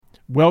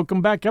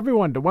Welcome back,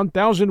 everyone, to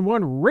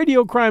 1001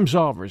 Radio Crime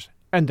Solvers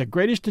and the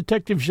greatest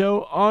detective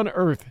show on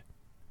Earth.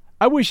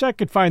 I wish I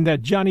could find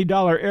that Johnny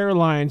Dollar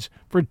Airlines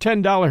for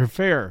 $10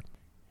 fare.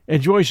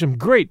 Enjoy some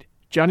great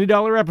Johnny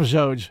Dollar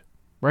episodes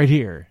right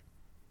here.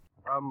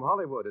 From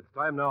Hollywood, it's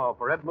time now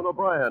for Edmund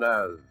O'Brien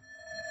as...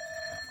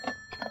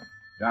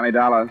 Johnny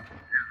Dollar. Is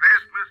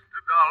this Mr.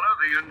 Dollar,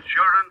 the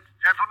insurance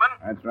gentleman?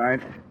 That's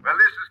right. Well,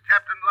 this is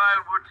Captain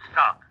Lyle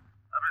Woodstock.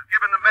 I was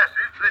given a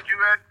message that you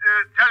had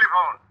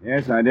telephoned.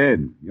 Yes, I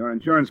did. Your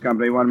insurance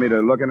company wanted me to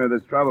look into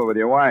this trouble with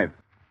your wife.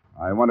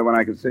 I wonder when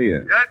I could see you.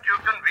 At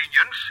your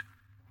convenience,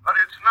 but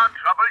it's not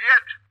trouble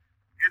yet.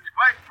 It's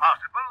quite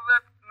possible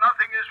that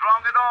nothing is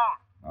wrong at all.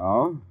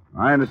 Oh?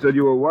 I understood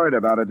you were worried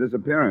about her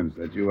disappearance,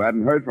 that you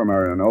hadn't heard from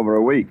her in over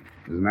a week.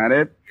 Isn't that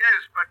it?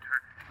 Yes, but,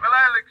 well,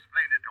 I'll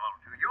explain it all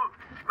to you.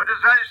 But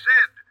as I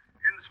said,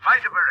 in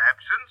spite of her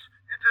absence,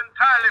 it's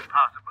entirely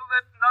possible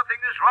that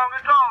nothing is wrong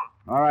at all.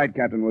 All right,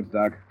 Captain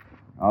Woodstock.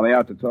 I'll be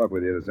out to talk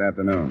with you this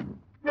afternoon.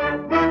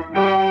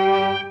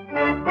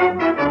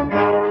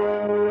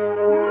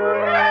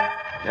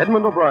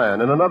 Edmund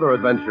O'Brien in another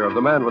adventure of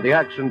the man with the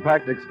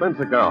action-packed expense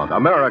account,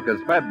 America's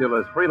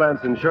fabulous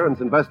freelance insurance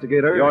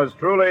investigator. Yours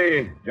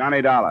truly,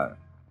 Johnny Dollar.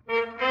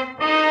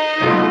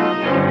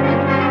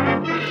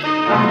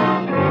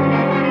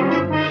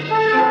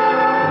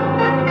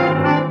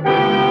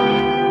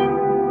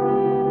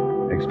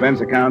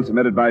 Expense account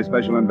submitted by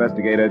Special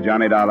Investigator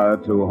Johnny Dollar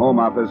to Home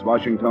Office,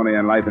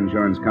 Washingtonian Life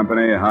Insurance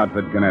Company,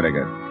 Hartford,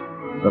 Connecticut.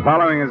 The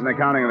following is an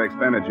accounting of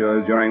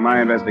expenditures during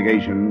my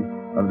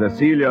investigation of the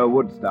CELIA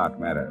Woodstock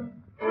matter.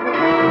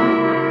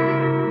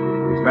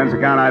 Expense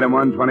account item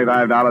 1,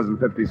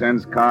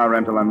 $25.50, car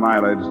rental and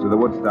mileage to the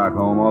Woodstock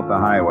home off the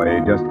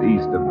highway just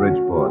east of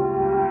Bridgeport.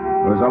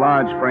 There was a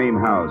large frame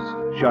house,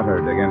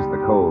 shuttered against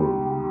the cold.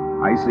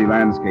 Icy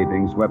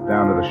landscaping swept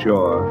down to the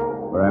shore,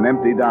 where an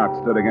empty dock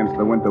stood against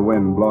the winter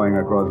wind blowing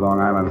across Long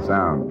Island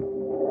Sound.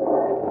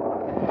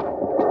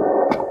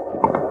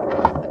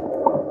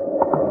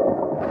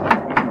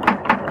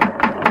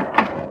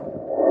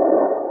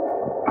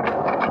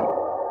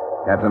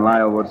 Captain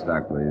Lyle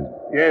Woodstock, please.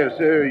 Yes,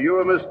 you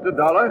are Mr.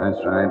 Dollar?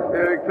 That's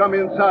right. Come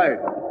inside.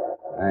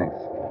 Thanks.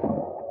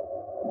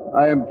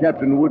 I am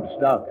Captain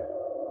Woodstock.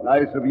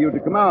 Nice of you to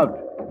come out.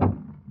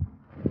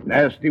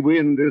 Nasty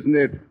wind, isn't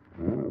it?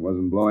 Well, it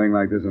wasn't blowing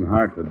like this in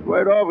Hartford.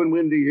 Quite often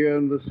windy here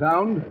in the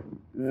Sound.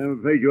 I'm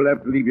afraid you'll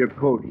have to leave your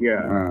coat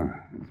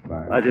here. That's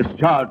fine. I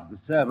discharged the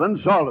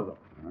servants, all of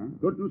them.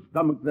 Couldn't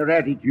stomach their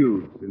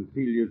attitudes since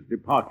Celia's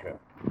departure.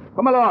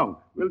 Come along.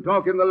 We'll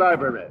talk in the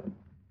library.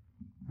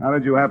 How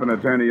did you happen to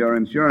turn to your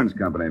insurance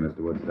company,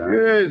 Mr. Woodstock?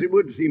 Yes, it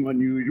would seem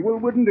unusual,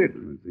 wouldn't it?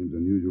 It seems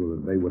unusual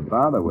that they would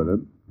bother with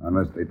it,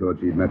 unless they thought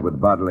she'd met with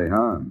bodily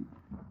harm.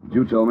 But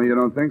you told me you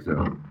don't think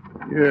so.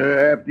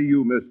 Yeah, after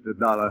you, Mr.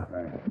 Dollar.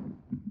 Thanks.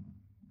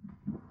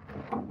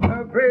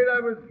 I'm afraid I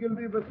was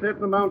guilty of a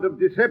certain amount of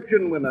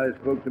deception when I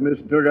spoke to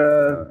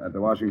Mr. At the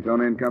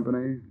Washingtonian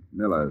Company?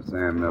 Miller,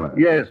 Sam Miller.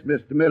 Yes,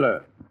 Mr.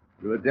 Miller.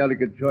 Through a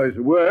delicate choice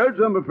of words,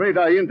 I'm afraid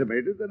I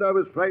intimated that I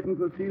was frightened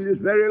for Celia's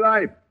very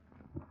life.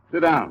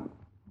 Sit down.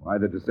 Why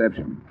the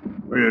deception?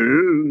 Well,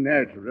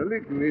 naturally,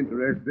 to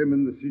interest them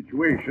in the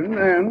situation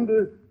and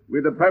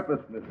with a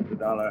purpose, Mr.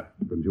 Dollar.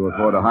 Couldn't you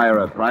afford to hire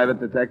a private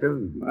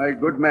detective? My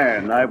good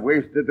man, I've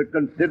wasted a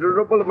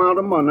considerable amount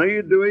of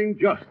money doing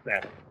just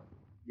that.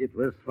 It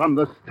was from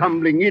the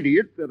stumbling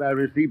idiot that I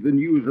received the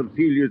news of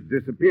Celia's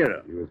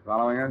disappearance. He was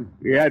following her?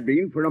 He had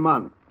been for a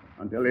month,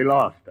 until he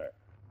lost her.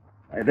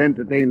 I'd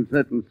entertained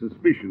certain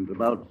suspicions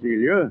about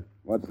Celia.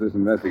 What's this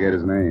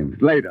investigator's name?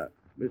 Slater.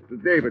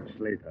 Mr. David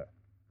Slater.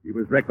 He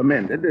was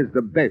recommended as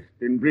the best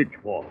in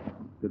Bridgeport.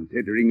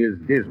 Considering his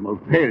dismal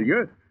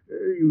failure,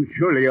 you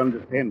surely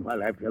understand why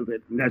I felt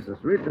it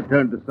necessary to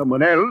turn to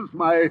someone else.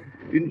 My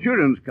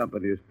insurance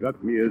company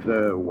struck me as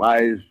a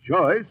wise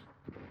choice,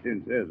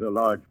 since there's a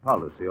large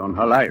policy on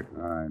her life.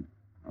 All right.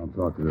 I'll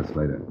talk to this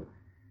later.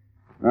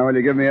 Now, will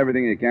you give me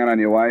everything you can on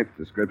your wife?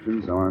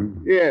 Description, so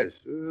on? Yes,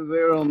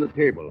 they're on the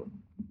table.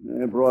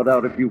 I brought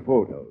out a few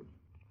photos.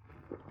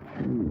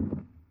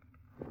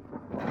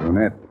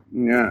 Brunette.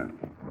 Yeah.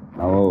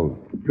 How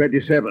old?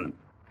 27.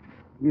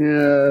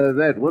 Yeah,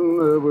 that one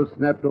was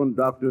snapped on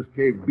Doctor's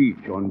Cave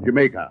Beach on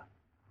Jamaica.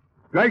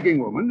 Striking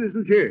woman,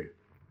 isn't she?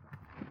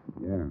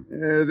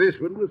 Yeah. This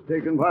one was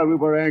taken while we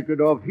were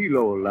anchored off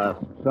Hilo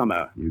last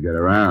summer. You get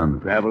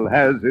around. Travel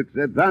has its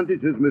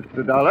advantages,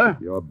 Mr. Dollar.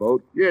 Your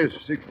boat? Yes,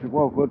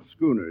 64-foot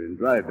schooner in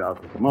dry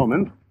dock at the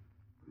moment.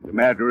 As a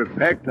matter of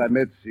fact, I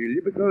met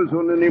Celia because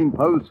on an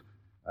impulse,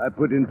 I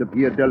put into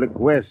Pia della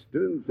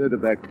Cuesta instead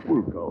of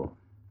Acapulco.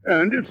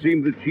 And it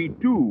seemed that she,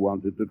 too,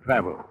 wanted to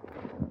travel.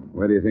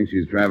 Where do you think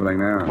she's traveling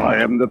now? I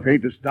haven't the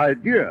faintest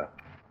idea.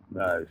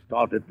 I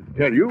started to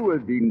tell you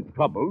I'd been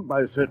troubled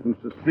by a certain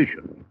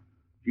suspicion.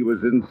 She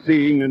was in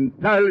seeing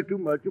entirely too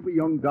much of a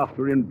young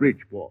doctor in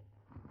Bridgeport.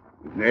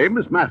 His name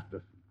is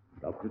Masterson,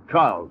 Dr.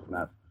 Charles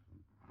Masterson.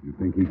 You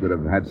think he could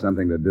have had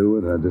something to do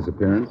with her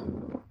disappearance? Is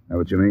that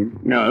what you mean?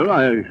 No,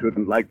 I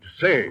shouldn't like to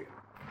say.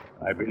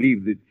 I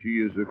believe that she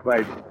is a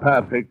quite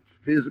perfect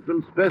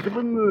physical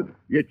specimen,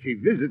 yet she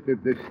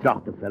visited this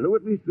doctor fellow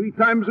at least 3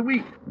 times a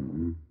week.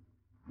 Mm-hmm.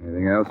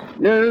 Anything else?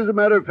 As a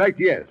matter of fact,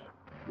 yes.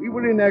 We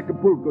were in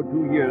Acapulco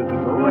 2 years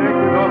ago.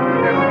 Acted off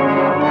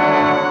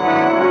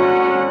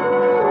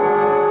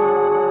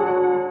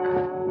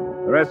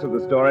The rest of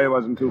the story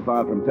wasn't too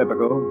far from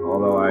typical,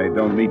 although I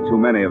don't meet too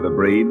many of the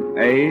breed.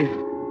 A,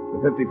 the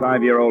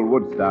 55-year-old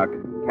Woodstock,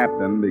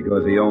 captain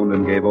because he owned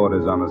and gave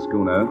orders on the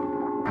schooner,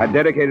 had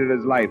dedicated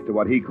his life to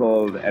what he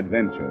called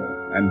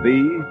adventure. And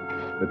B,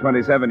 the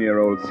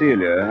 27-year-old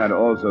Celia had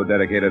also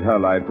dedicated her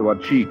life to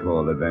what she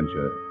called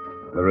adventure.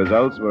 The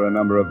results were a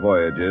number of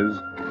voyages,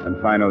 and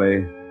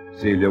finally,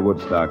 Celia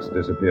Woodstock's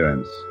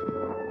disappearance.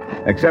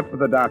 Except for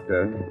the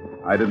doctor,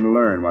 I didn't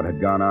learn what had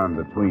gone on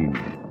between.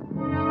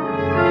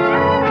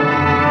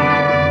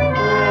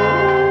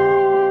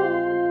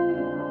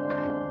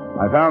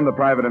 I found the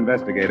private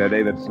investigator,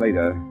 David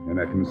Slater, in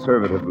a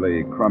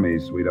conservatively crummy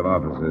suite of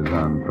offices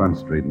on Front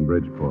Street in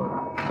Bridgeport.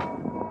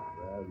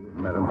 Well, you've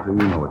met him, so you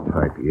know what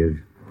type he is.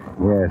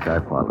 Yes, I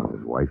followed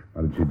his wife.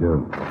 What did she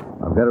do?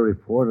 I've got a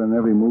report on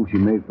every move she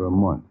made for a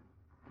month.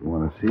 You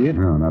want to see it?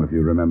 No, not if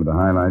you remember the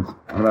highlights.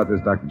 What about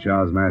this Dr.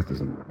 Charles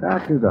Masterson?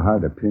 Doctors are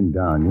hard to pin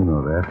down, you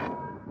know that.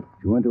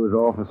 She went to his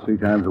office 3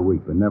 times a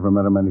week, but never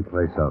met him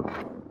anyplace else.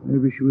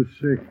 Maybe she was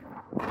sick.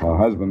 Her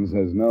husband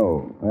says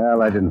no.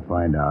 Well, I didn't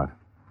find out.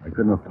 I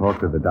couldn't have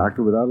talked to the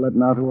doctor without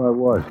letting out who I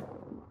was.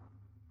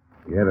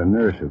 He had a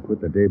nurse who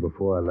quit the day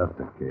before I left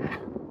the case.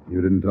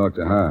 You didn't talk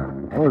to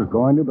her? I was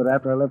going to, but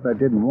after I left, I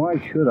didn't. Why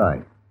should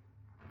I?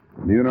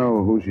 Do you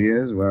know who she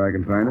is, where I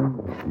can find her?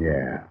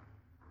 Yeah.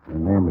 Her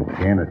name is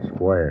Janet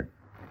Squire.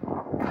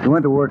 She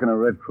went to work in a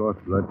Red Cross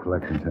blood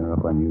collection center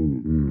up on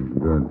Union.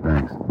 Good,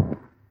 thanks.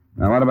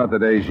 Now, what about the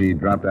day she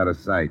dropped out of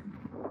sight?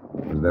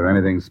 Was there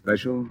anything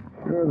special?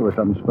 Sure, there was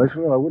something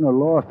special, or I wouldn't have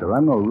lost her.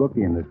 I'm no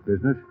rookie in this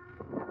business.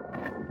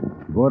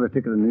 She bought a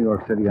ticket to New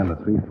York City on the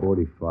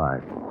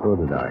 345. So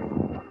did I.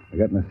 I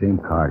got in the same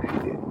car she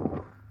did.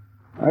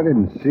 I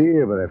didn't see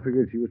her, but I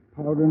figured she was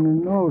powdering her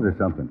nose or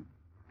something.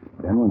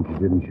 Then when she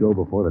didn't show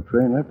before the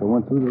train left, I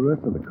went through the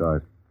rest of the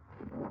cars.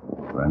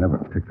 But I never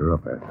picked her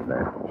up after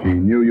that. She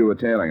knew you were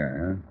tailing her,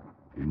 huh?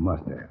 She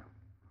must have.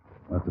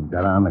 Must have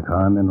got on the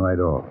car and then right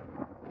off.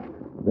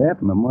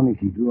 That and the money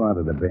she drew out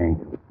of the bank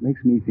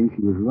makes me think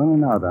she was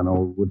running out on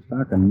old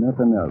Woodstock and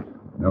nothing else.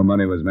 No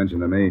money was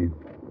mentioned to me.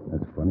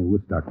 That's funny.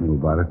 Woodstock knew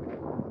about it.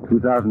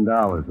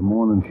 $2,000 the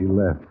morning she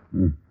left.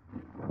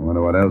 I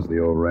wonder what else the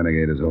old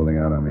renegade is holding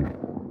out on me.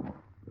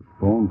 The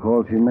phone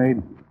call she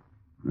made?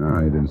 No,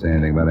 he didn't say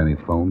anything about any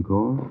phone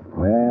calls.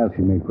 Well,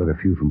 she made quite a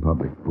few from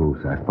public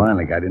booths. I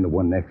finally got into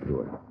one next to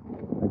her.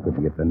 I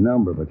couldn't get the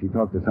number, but she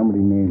talked to somebody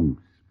named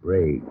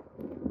Sprague.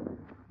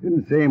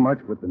 Didn't say much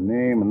but the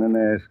name, and then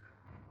asked,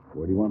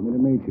 "Where do you want me to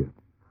meet you?"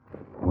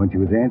 When she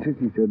was answered,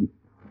 she said,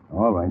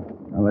 "All right,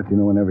 I'll let you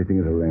know when everything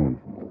is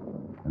arranged."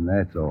 And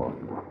that's all.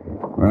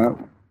 Well,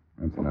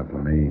 that's enough for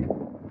me.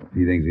 If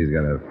he thinks he's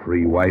got a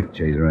free wife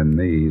chaser in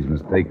me, he's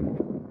mistaken.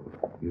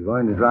 You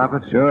going to drop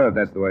it? Sure, if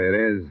that's the way it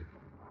is.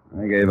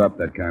 I gave up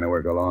that kind of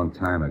work a long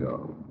time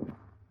ago.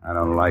 I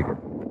don't like it.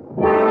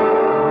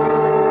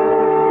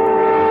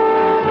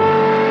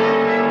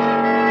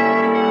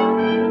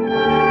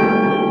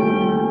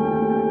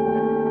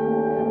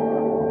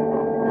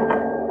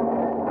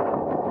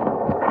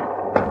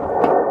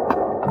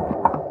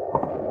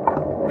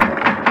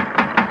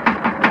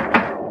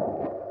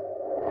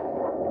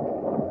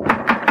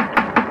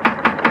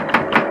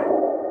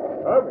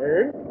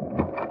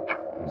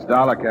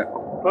 Dollar cap.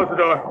 Close the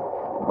door.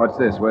 What's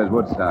this? Where's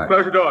Woodstock?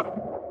 Close the door.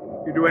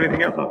 You do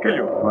anything else, I'll kill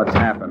you. What's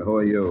happened? Who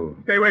are you?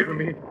 Stay away from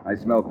me. I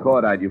smell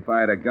cordite. You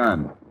fired a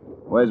gun.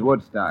 Where's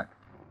Woodstock?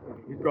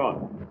 He's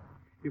gone.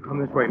 You come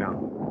this way now.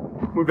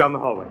 Move down the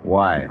hallway.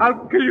 Why?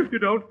 I'll kill you if you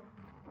don't.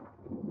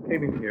 You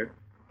came in here.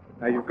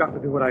 Now you've got to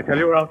do what I tell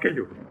you or I'll kill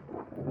you.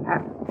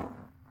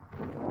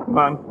 Come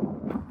on.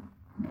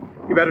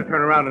 You better turn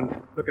around and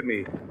look at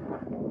me.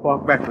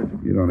 Walk backwards.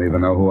 You don't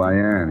even know who I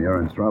am. You're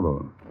in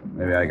trouble.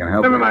 Maybe I can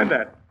help you. Never mind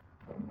that.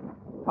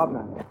 Stop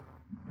now.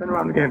 Turn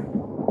around again.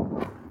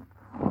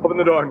 Open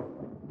the door and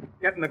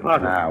get in the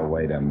closet. Now,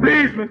 wait a minute.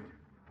 Please, mister.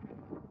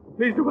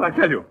 Please do what I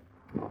tell you.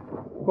 It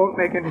won't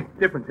make any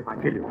difference if I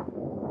kill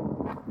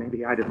you.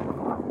 Maybe I'd have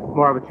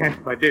more of a chance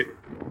if I did.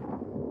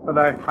 But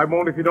I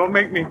won't if you don't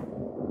make me.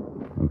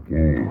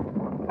 Okay.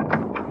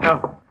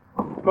 Now,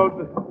 close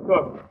the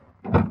door.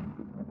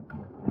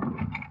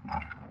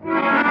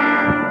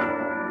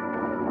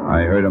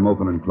 I heard him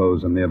open and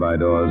close some nearby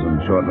doors,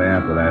 and shortly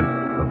after that,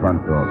 the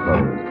front door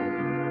closed.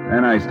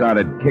 Then I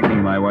started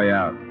kicking my way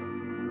out.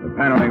 The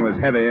paneling was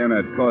heavy, and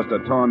it caused a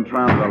torn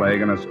trouser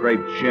leg and a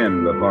scraped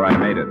shin before I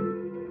made it.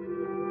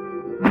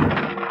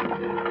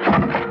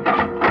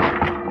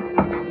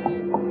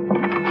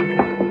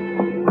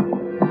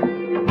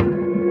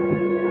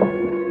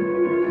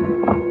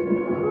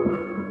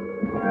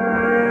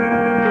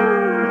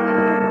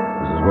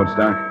 Mrs.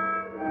 Woodstock?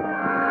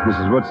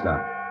 Mrs.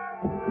 Woodstock?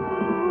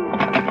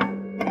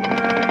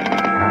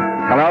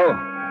 Hello?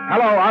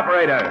 Hello,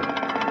 operator.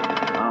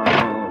 Oh.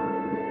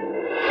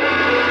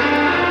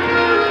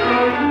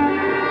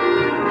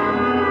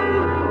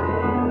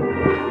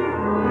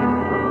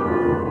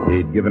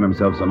 He'd given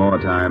himself some more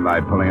time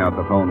by pulling out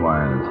the phone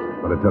wires,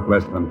 but it took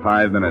less than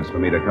 5 minutes for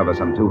me to cover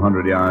some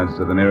 200 yards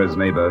to the nearest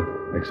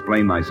neighbor,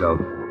 explain myself,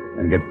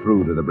 and get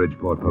through to the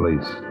Bridgeport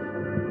police.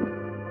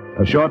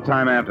 A short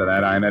time after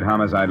that, I met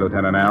Homicide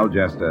Lieutenant Al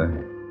Jester,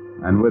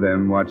 and with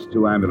him watched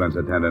 2 ambulance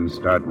attendants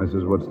start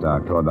Mrs.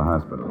 Woodstock toward the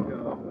hospital.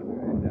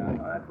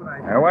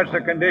 What's the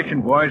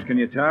condition, boys? Can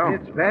you tell?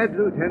 It's bad,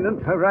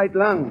 Lieutenant. Her right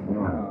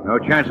lung. No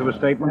chance of a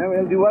statement?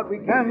 We'll do what we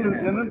can,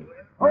 Lieutenant.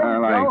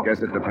 Well, I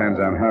guess it depends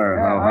on her,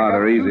 how hard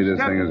or easy this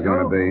thing is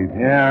going to be.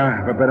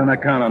 Yeah, but better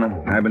not count on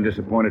him. I've been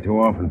disappointed too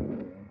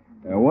often.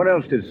 What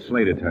else did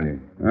Slater tell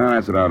you?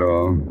 That's about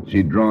all.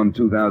 She'd drawn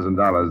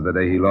 $2,000 the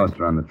day he lost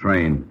her on the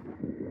train.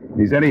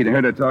 He said he'd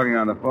heard her talking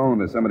on the phone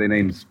to somebody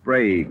named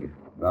Sprague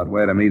about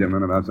where to meet him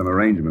and about some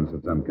arrangements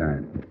of some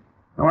kind.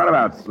 Now, what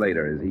about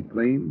Slater? Is he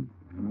clean?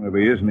 Well, if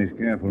he isn't, he's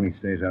careful. He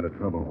stays out of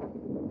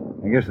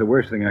trouble. I guess the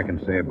worst thing I can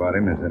say about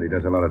him is that he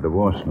does a lot of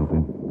divorce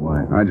snooping.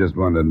 Why? I just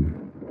wondered.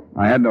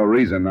 I had no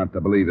reason not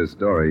to believe his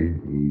story.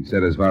 He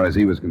said as far as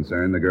he was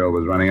concerned, the girl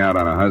was running out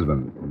on her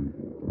husband.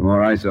 The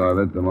more I saw of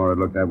it, the more it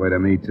looked that way to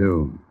me,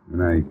 too.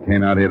 And I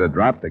came out here to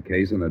drop the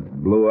case, and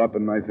it blew up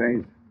in my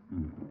face.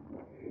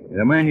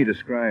 The man you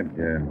described,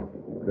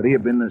 could he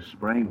have been this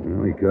Sprague?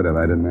 Well, he could have.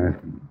 I didn't ask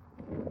him.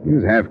 He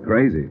was half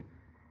crazy.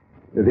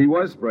 If he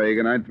was Sprague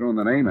and I'd thrown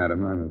the name at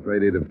him, I'm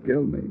afraid he'd have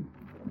killed me.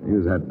 He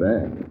was that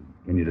bad.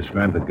 Can you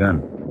describe the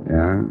gun?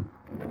 Yeah.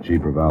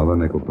 Cheap revolver,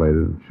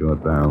 nickel-plated,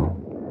 short barrel,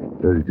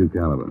 32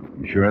 caliber.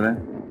 You sure of that?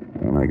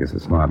 Well, I guess a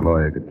smart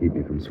lawyer could keep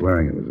me from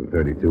swearing it was a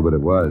 32, but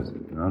it was.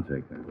 I'll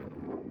take that.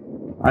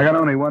 I got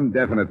only one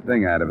definite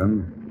thing out of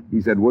him. He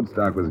said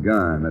Woodstock was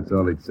gone. That's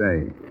all he'd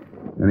say.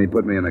 Then he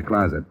put me in the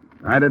closet.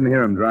 I didn't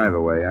hear him drive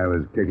away. I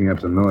was kicking up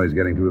some noise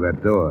getting through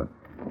that door.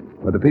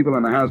 But the people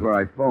in the house where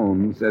I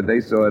phoned said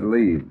they saw it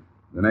leave.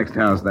 The next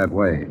house that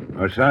way.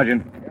 Oh,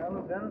 Sergeant. Yeah,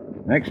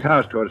 Lieutenant? Next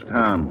house towards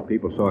town.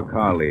 People saw a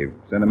car leave.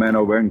 Send a man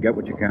over and get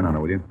what you can on it,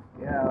 will you?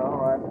 Yeah, all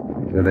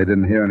right. They said they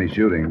didn't hear any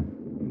shooting.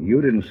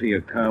 You didn't see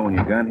a car when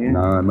you got here?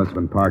 No, it must have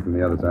been parked on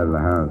the other side of the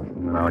house.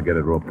 Then I'll get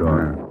it roped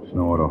off.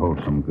 Snow ought to hold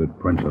some good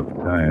prints of the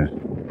tires.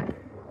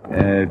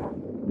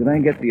 Did I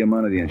get the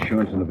amount of the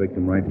insurance on the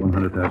victim right?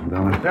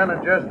 $100,000?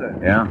 Lieutenant Jester.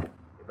 Yeah? You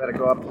better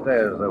go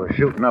upstairs. They were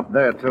shooting up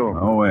there, too.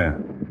 Oh, where?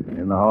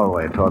 In the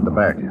hallway toward the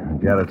back.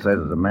 Jared says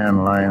there's a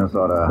man lying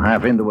sort of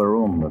half into a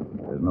room,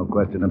 but there's no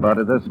question about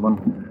it. This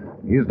one,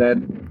 he's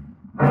dead.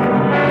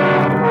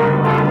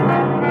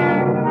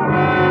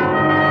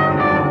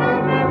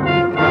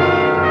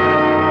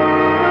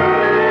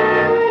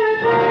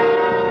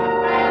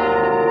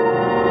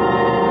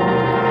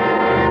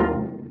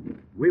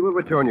 We will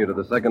return you to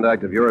the second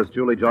act of yours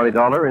truly, Johnny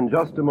Dollar, in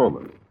just a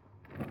moment.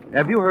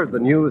 Have you heard the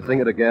new Sing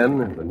It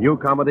Again, the new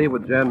comedy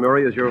with Jan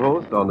Murray as your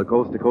host on the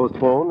Coast to Coast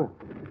phone?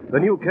 The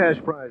new cash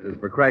prizes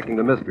for cracking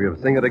the mystery of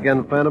Sing It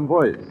Again Phantom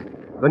Voice.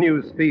 The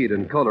new speed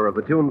and color of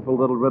the tuneful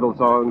little riddle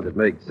songs that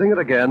make Sing It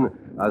Again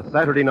a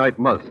Saturday night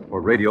must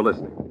for radio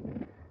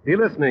listening. Be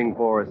listening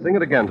for Sing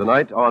It Again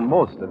tonight on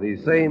most of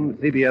these same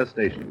CBS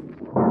stations.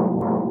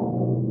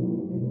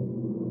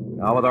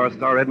 Now, with our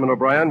star Edmund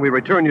O'Brien, we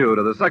return you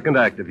to the second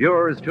act of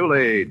yours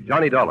truly,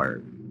 Johnny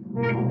Dollar.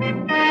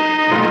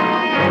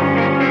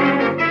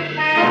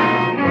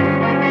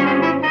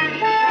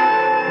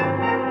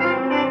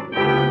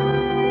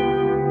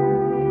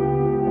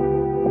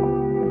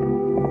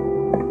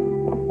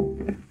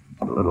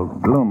 A little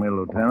gloomy,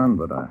 Lieutenant,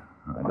 but I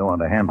don't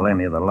want to handle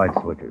any of the light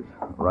switches.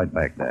 Right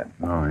back there.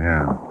 Oh,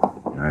 yeah.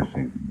 I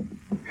see.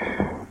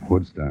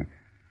 Woodstock.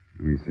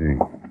 Let me see.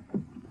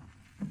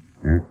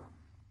 Yeah?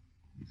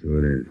 That's who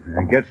it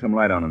is. Get some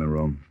light on in the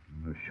room.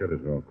 The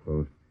shutters are all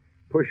closed.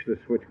 Push the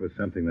switch with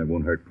something that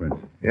won't hurt Prince.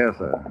 Yes,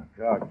 sir.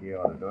 Jockey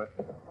ought to do it.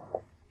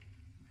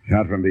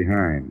 Shot from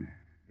behind.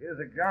 Here's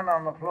a gun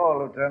on the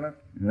floor, Lieutenant.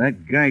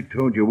 That guy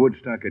told you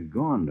Woodstock had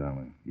gone,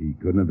 Dollar. He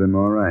couldn't have been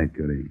more right,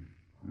 could he?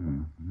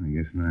 Oh, I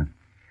guess not.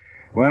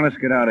 Well, let's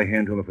get out of here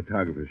until the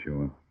photographers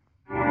show up.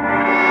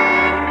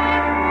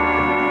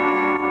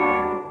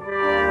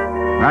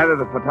 Neither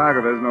the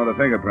photographers nor the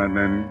fingerprint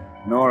men,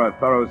 nor a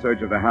thorough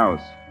search of the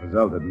house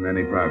resulted in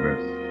any progress.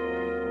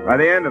 By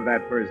the end of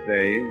that first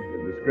day,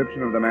 the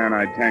description of the man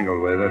I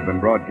tangled with had been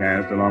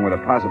broadcast along with a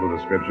possible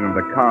description of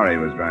the car he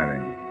was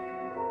driving.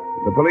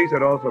 The police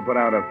had also put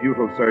out a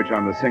futile search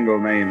on the single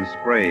name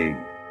Sprague.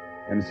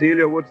 And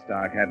CELIA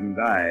Woodstock hadn't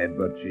died,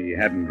 but she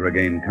hadn't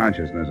regained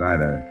consciousness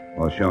either,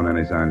 or shown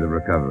any signs of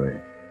recovery.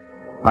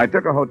 I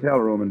took a hotel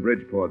room in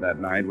Bridgeport that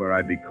night where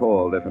I'd be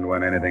called if and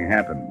when anything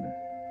happened.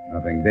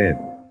 Nothing did.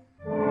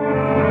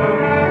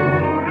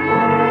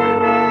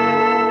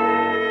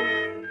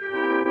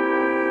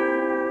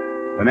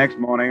 The next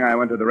morning, I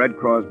went to the Red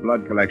Cross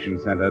Blood Collection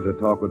Center to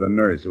talk with a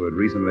nurse who had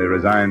recently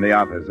resigned the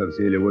office of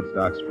CELIA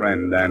Woodstock's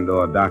friend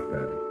and/or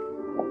doctor.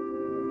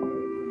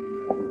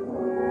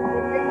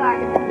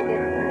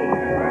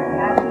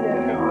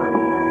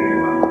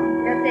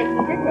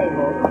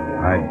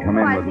 I'd come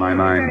in with my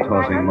mind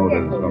tossing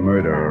motives for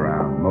murder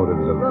around,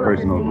 motives of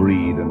personal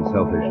greed and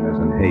selfishness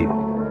and hate.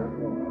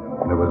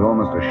 There was almost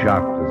almost a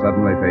shock to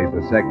suddenly face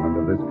a segment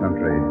of this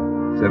country.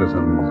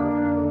 Citizens,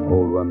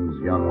 old ones,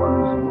 young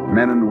ones,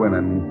 men and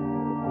women,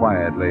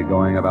 quietly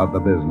going about the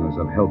business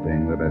of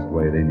helping the best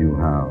way they knew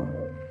how.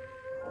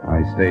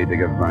 I stayed to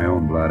give my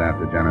own blood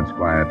after Janet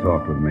Squire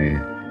talked with me,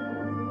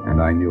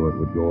 and I knew it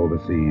would go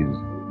overseas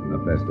in the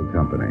best of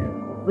company.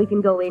 We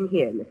can go in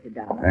here, Mr.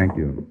 Dollar. Thank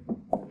you.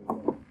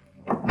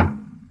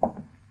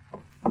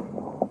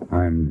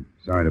 I'm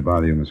sorry to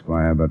bother you, Miss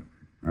Squire, but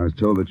I was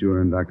told that you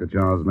were in Dr.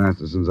 Charles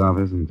Masterson's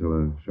office until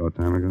a short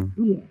time ago.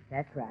 Yes,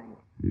 that's right.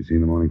 Have you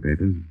seen the morning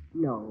papers?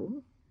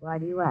 No. Why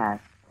do you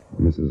ask?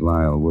 Mrs.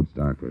 Lyle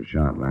Woodstock was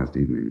shot last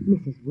evening.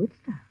 Mrs.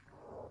 Woodstock?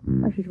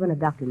 Well, she's one of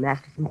Dr.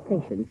 Masterson's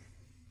patients.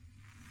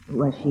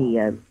 Was she,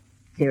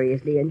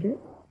 seriously injured?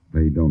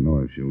 They don't know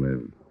if she'll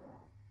live.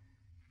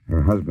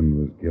 Her husband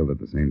was killed at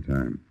the same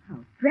time. How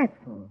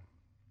dreadful.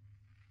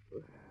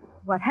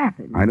 What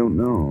happened? I don't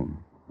know.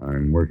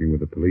 I'm working with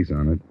the police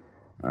on it.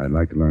 I'd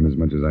like to learn as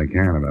much as I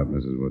can about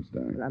Mrs.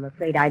 Woodstock. Well, I'm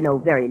afraid I know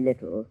very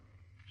little.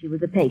 She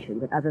was a patient,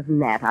 but other than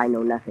that, I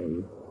know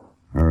nothing.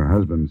 Her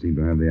husband seemed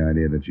to have the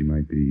idea that she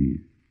might be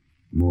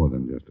more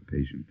than just a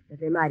patient. That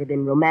there might have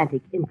been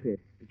romantic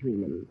interest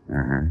between them.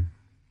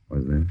 Uh-huh.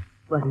 Was there?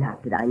 Well,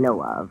 not that I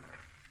know of.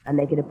 I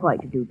make it a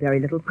point to do very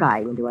little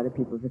prying into other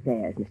people's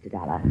affairs, Mr.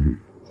 Dollar. Mm-hmm.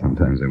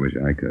 Sometimes I wish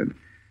I could.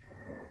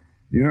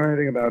 Do you know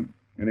anything about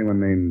anyone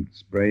named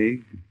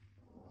Sprague?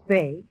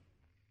 Sprague?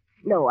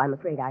 No, I'm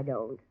afraid I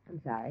don't.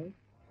 I'm sorry.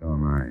 So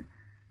am I.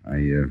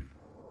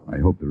 I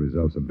hope the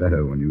results are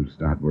better when you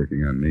start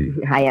working on me.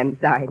 I am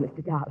sorry,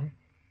 Mr. Dollar.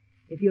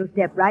 If you'll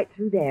step right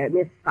through there,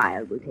 Miss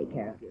File will take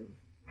care of you.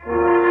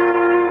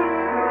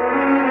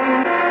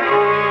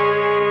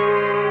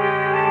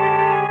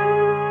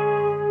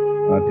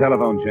 A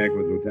telephone check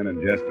with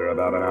Lieutenant Jester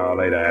about an hour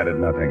later added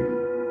nothing.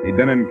 He'd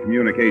been in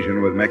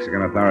communication with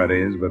Mexican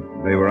authorities, but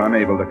they were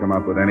unable to come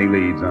up with any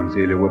leads on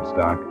Celia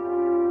Woodstock,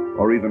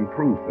 or even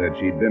proof that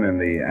she'd been in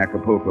the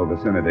Acapulco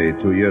vicinity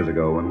 2 years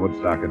ago when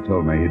Woodstock had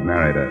told me he'd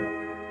married her.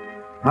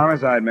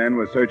 Homicide men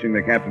were searching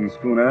the captain's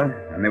schooner,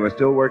 and they were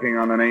still working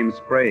on the name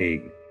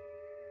Sprague.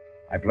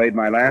 I played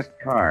my last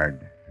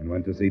card and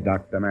went to see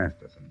Dr.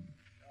 Masterson.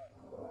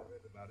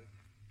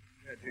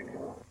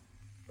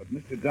 But,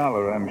 Mr.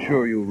 Dollar, I'm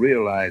sure you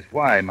realize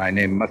why my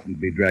name mustn't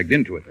be dragged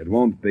into it. It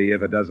won't be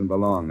if it doesn't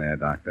belong there,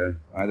 Doctor.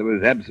 Why, there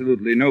was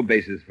absolutely no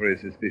basis for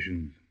his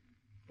suspicions.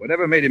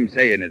 Whatever made him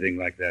say anything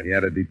like that? He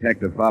had a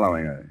detective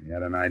following her. He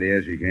had an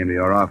idea she came to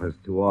your office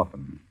too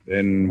often.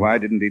 Then why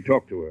didn't he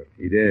talk to her?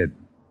 He did.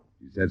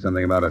 He said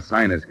something about a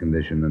sinus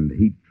condition and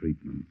heat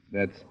treatment.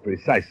 That's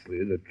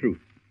precisely the truth.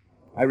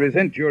 I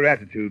resent your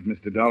attitude,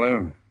 Mr.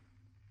 Dollar.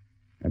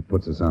 That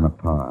puts us on a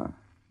par.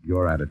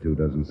 Your attitude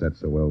doesn't set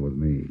so well with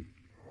me.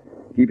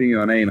 Keeping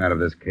your name out of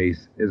this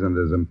case isn't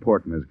as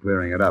important as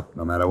clearing it up,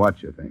 no matter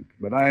what you think.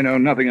 But I know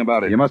nothing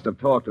about it. You must have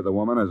talked to the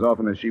woman. As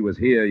often as she was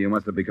here, you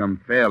must have become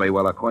fairly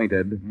well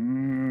acquainted.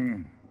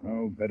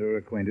 No better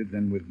acquainted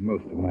than with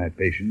most of my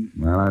patients.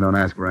 Well, I don't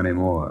ask for any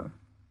more.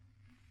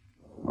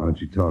 What did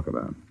she talk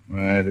about?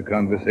 Why, the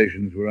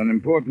conversations were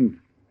unimportant.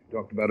 She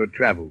talked about her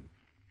travels.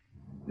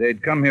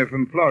 They'd come here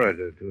from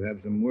Florida to have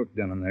some work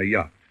done on their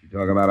yacht. She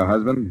talk about her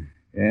husband?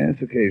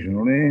 Yes,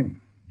 occasionally.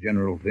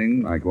 General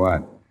things. Like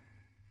what?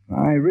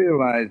 I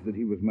realized that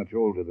he was much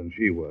older than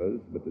she was,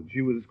 but that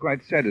she was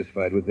quite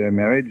satisfied with their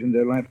marriage and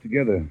their life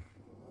together.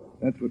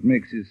 That's what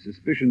makes his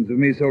suspicions of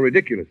me so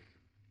ridiculous.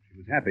 She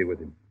was happy with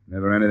him.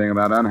 Never anything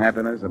about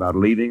unhappiness, about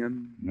leaving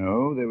him?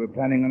 No, they were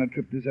planning on a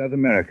trip to South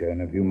America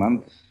in a few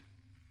months.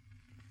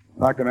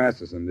 Dr.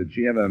 Masterson, did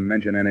she ever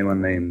mention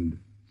anyone named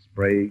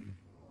Sprague?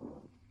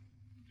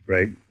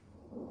 Sprague?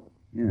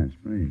 Yeah,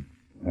 Sprague.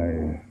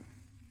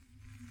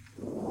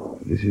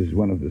 This is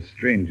one of the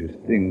strangest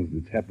things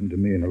that's happened to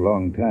me in a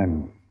long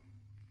time.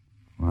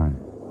 Why?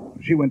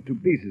 She went to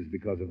pieces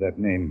because of that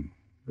name.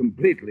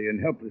 Completely and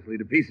helplessly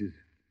to pieces.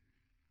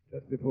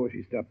 Just before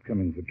she stopped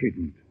coming for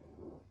treatment.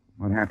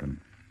 What happened?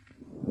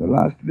 The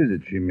last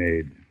visit she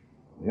made,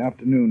 the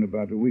afternoon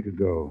about a week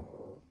ago.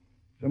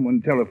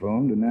 Someone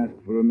telephoned and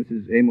asked for a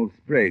Mrs. Emil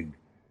Sprague.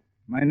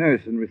 My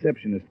nurse and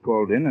receptionist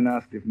called in and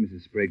asked if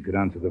Mrs. Sprague could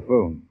answer the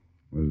phone.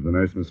 Was the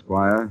nurse Miss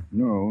Squire?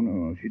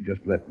 No, she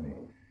just left me.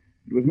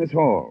 It was Miss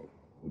Hall,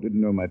 who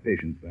didn't know my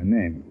patients by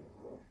name.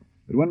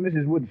 But when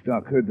Mrs.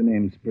 Woodstock heard the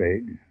name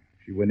Sprague,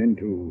 she went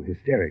into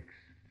hysterics.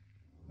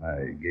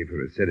 I gave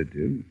her a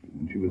sedative.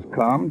 When she was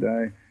calmed,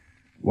 I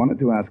wanted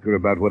to ask her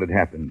about what had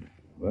happened.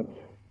 But,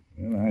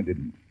 well, I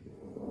didn't.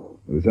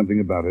 There was something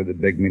about her that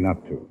begged me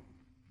not to.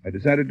 I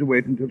decided to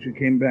wait until she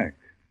came back.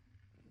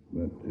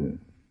 But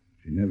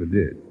she never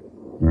did.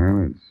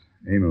 Well, it's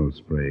Emil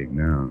Sprague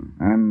now.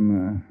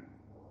 I'm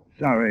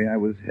sorry I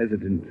was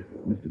hesitant,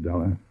 Mr.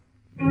 Dollar.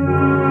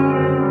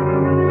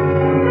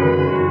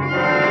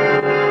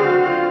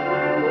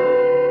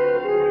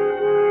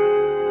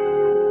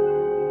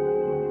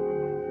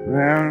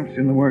 Well, it's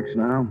in the works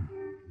now.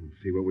 We'll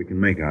see what we can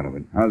make out of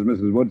it. How's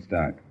Mrs.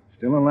 Woodstock?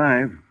 Still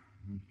alive.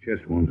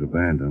 Chest wounds are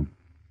bad, though.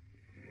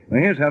 Now,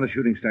 here's how the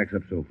shooting stacks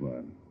up so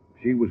far.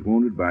 She was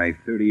wounded by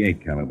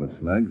 .38 caliber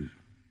slugs.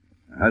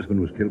 The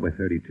husband was killed by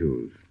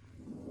 32s.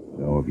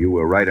 So if you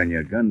were right on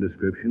your gun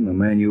description, the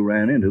man you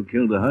ran into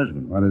killed the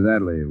husband. What does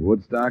that leave?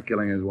 Woodstock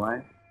killing his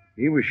wife?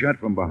 He was shot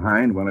from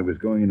behind while he was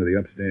going into the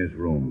upstairs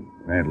room,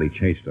 apparently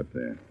chased up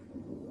there.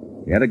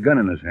 He had a gun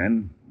in his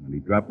hand, and he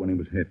dropped when he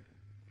was hit.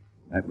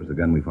 That was the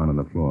gun we found on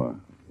the floor,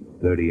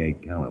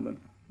 38 caliber.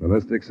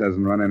 Ballistics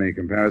hasn't run any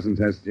comparison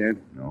tests yet?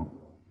 No.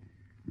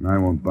 I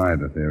won't buy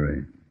the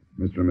theory.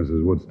 Mr. and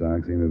Mrs.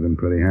 Woodstock seem to have been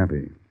pretty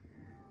happy.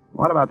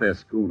 What about their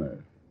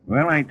schooner?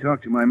 Well, I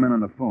talked to my men on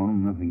the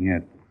phone. Nothing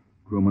yet.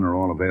 Crewmen are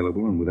all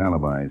available and with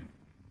alibis.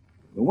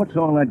 But what's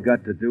all that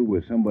got to do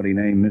with somebody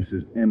named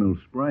Mrs. Emil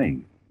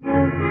Sprague? I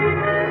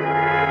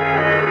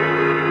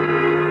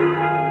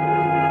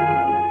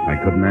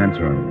couldn't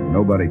answer him.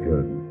 Nobody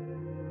could.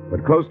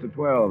 But close to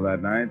 12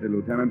 that night, the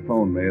lieutenant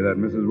phoned me that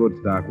Mrs.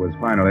 Woodstock was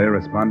finally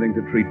responding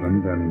to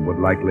treatment and would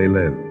likely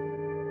live.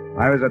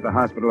 I was at the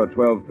hospital at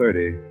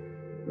 12:30,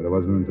 but it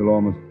wasn't until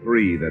almost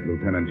 3 that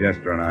Lieutenant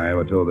Jester and I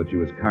were told that she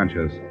was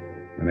conscious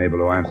and able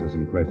to answer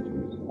some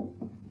questions.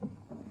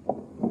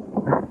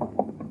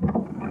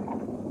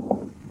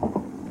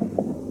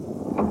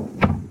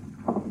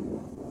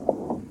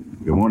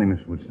 Good morning,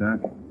 Miss Woodstock.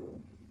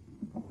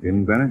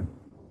 Feeling better?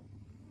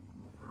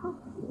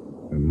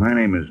 My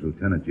name is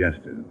Lieutenant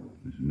Jester.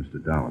 This is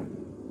Mr. Dollar.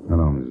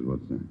 Hello, Mrs.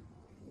 Woodstock.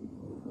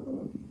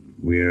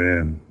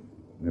 We're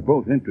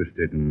both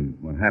interested in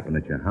what happened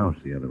at your house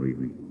the other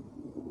evening.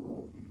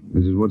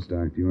 Mrs.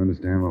 Woodstock, do you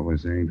understand what we're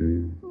saying to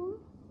you?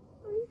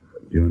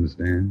 Do you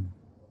understand?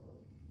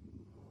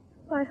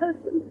 My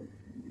husband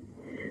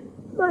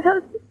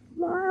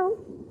smiled.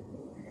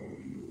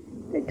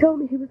 They told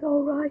me he was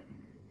all right.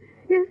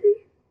 Is he?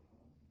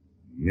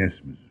 Yes,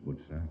 Mrs.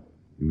 Woodstock.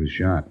 He was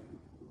shot.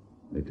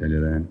 They tell you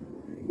that?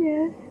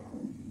 Yes.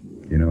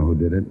 You know who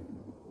did it?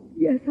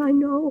 Yes, I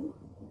know.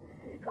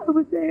 I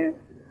was there.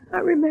 I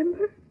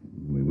remember.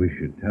 We wish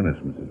you'd tell us,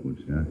 Mrs.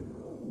 Woodstock.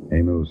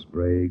 Emil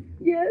Sprague?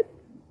 Yes.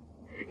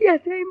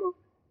 Yes, Emil.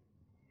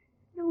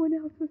 No one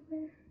else was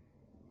there.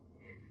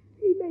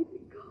 He made me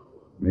go.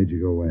 Made you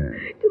go where?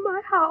 To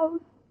my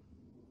house.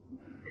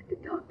 To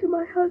talk to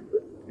my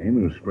husband.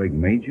 Emil Sprague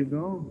made you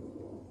go?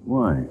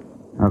 Why?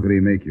 How could he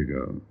make you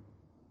go?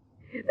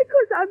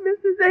 Because I'm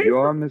Mrs. Emil.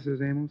 You're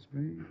Mrs. Emil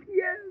Sprague?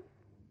 Yes.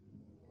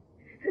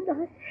 And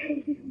I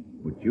hate him.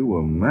 But you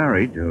were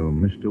married to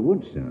Mr.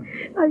 Woodstock.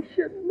 I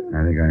shouldn't have.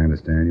 I think I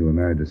understand. You were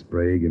married to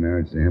Sprague. Your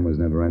marriage to him was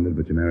never ended,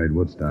 but you married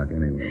Woodstock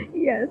anyway.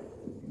 Yes.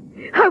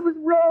 I was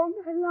wrong.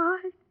 I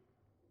lied.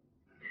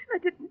 I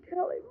didn't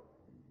tell him.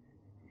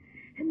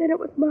 And then it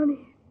was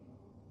money.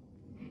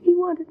 He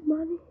wanted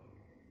money.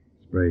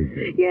 Sprague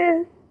did?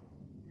 Yes.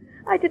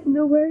 I didn't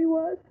know where he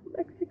was.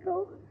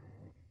 Mexico.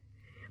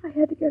 I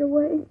had to get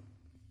away.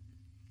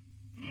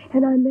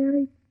 And I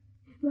married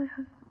my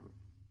husband.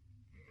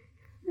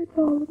 That's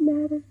all that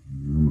matters.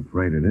 I'm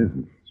afraid it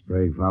isn't.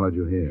 Sprague followed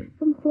you here.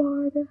 From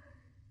Florida.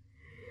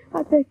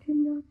 I begged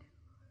him not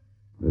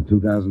to.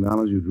 The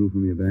 $2,000 you drew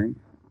from your bank?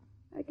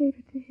 I gave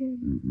it to him.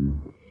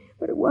 Mm-hmm.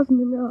 But it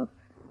wasn't enough.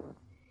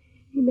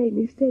 He made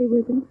me stay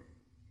with him.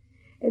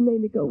 And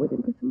made me go with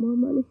him for some more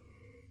money.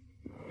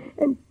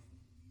 And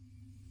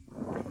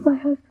my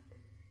husband,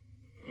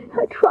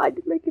 I tried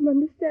to make him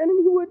understand, and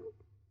he wouldn't.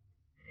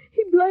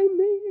 He blamed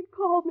me and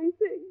called me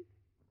things.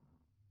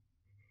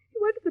 He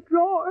went to the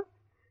drawer.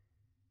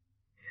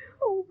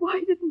 Oh, why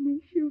didn't he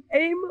shoot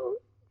Emil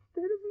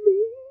instead of me?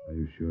 Are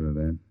you sure of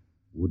that?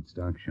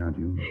 Woodstock shot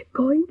you?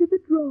 Going to the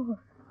drawer.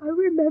 I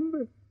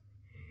remember.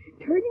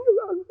 Turning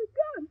around with a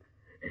gun.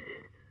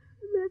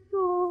 And that's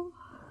all.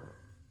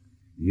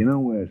 You know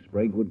where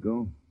Sprague would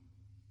go?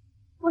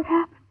 What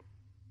happened?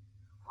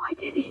 Why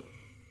did he?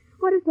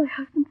 What does my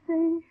husband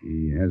say?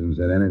 He hasn't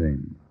said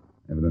anything.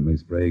 Evidently,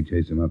 Sprague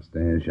chased him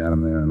upstairs, shot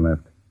him there, and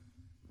left.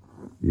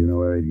 Do you know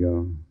where he'd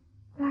go?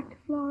 Back to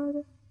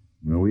Florida.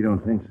 No, we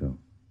don't think so.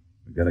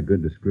 We got a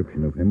good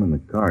description of him and the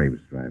car he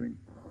was driving.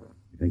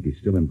 We think he's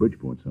still in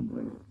Bridgeport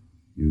someplace.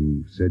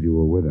 You said you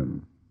were with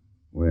him.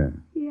 Where?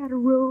 He had a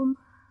room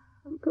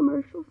on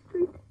Commercial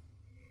Street.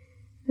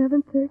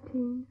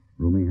 713.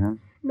 Rooming house?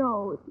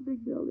 No, it's a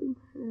big building.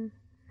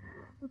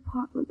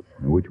 Apartments.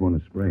 Now, which one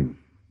is Sprague?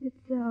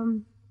 It's,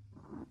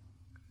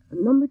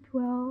 number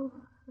 12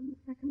 on the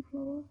second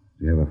floor.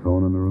 Do you have a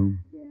phone in the room?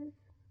 Yes.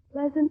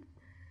 Pleasant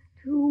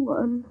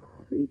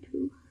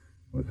 2132.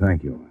 Well,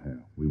 thank you.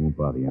 We won't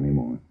bother you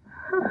anymore.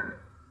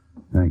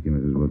 Thank you,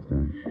 Mrs.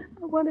 Woodstock.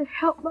 I want to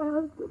help my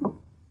husband.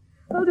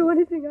 I'll do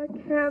anything I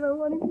can. I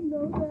want him to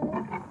know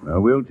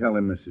that. We'll tell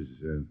him,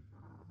 Mrs.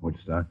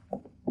 Woodstock.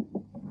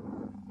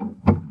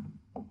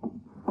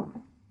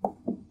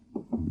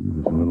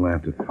 It's a little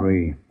after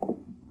 3.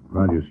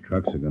 Rogers'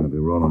 trucks are going to be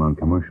rolling on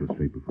Commercial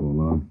Street before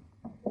long.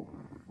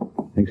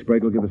 Think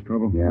Sprague will give us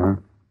trouble? Yeah?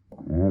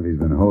 If he's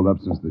been holed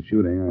up since the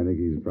shooting, I think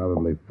he's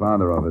probably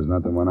farther off as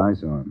nothing when I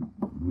saw him.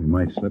 We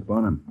might slip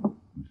on him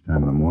this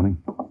time in the morning.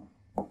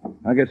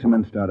 I'll get some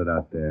men started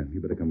out there.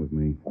 You better come with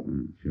me.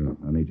 Sure.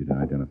 I'll need you to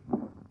identify.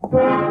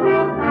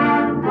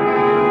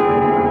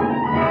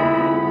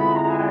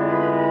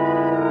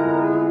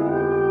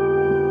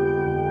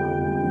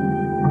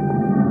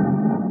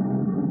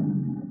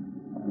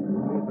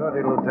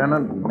 Sorry,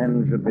 Lieutenant.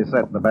 Men should be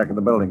set in the back of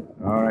the building.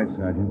 All right,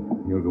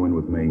 Sergeant. You'll go in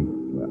with me.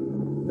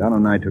 Donald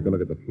and I took a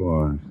look at the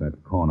floor. It's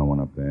that corner one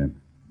up there.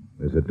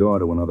 There's a door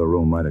to another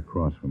room right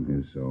across from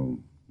his, so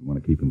we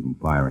want to keep him from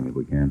firing if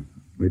we can.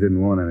 We didn't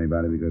warn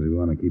anybody because we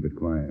want to keep it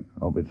quiet.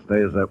 Hope it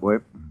stays that way.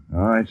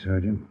 All right,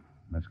 Sergeant.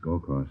 Let's go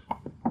across.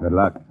 Good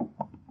luck.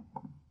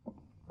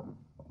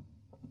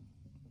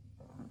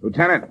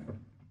 Lieutenant,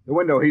 the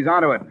window. He's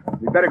onto it.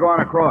 We better go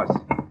on across.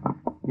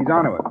 He's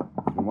onto it.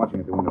 I've been watching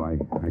at the window. I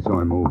saw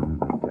him move.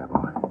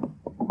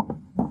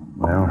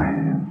 Well,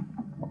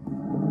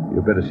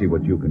 you better see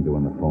what you can do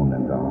on the phone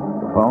then,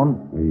 Donald. The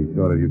phone? We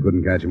thought if you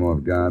couldn't catch him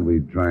off guard,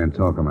 we'd try and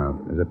talk him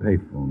out. There's a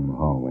payphone in the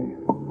hallway.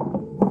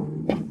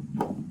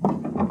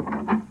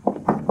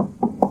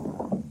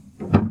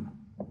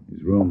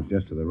 His room's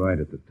just to the right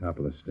at the top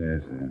of the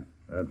stairs there.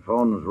 That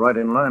phone's right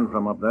in line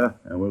from up there.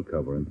 And we'll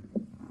cover him.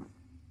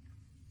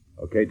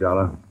 Okay,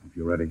 Dollar, if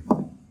you're ready.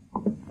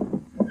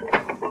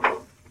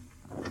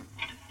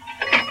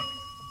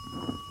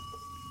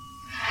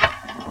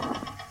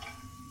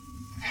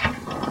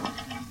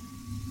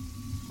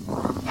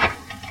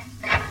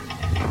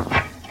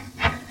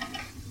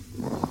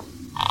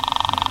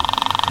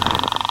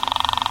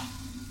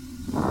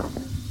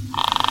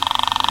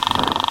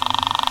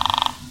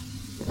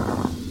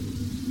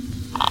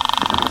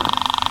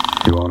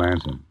 He won't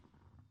answer.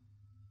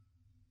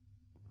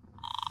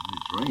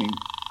 It's ringing.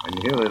 I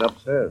can hear it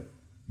upstairs.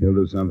 He'll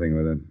do something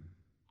with it.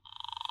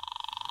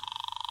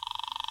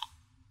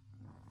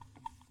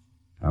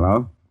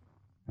 Hello?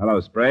 Hello,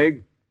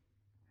 Sprague?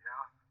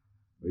 Yeah?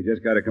 We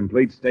just got a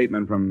complete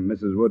statement from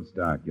Mrs.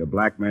 Woodstock. You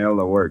blackmailed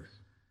the works.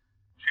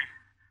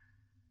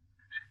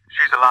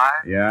 She's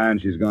alive? Yeah,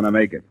 and she's going to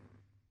make it.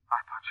 I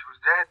thought she was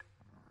dead.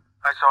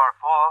 I saw her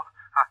fall.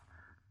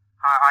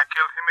 I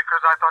killed him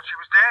because I thought she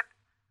was dead.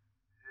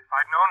 If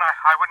I'd known,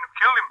 I wouldn't have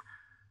killed him.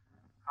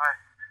 I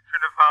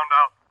should have found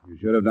out. You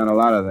should have done a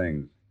lot of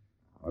things.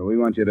 What we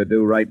want you to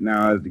do right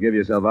now is to give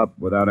yourself up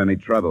without any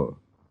trouble.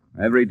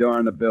 Every door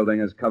in the building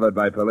is covered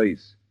by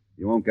police.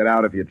 You won't get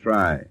out if you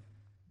try.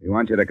 We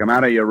want you to come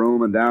out of your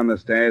room and down the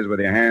stairs with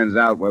your hands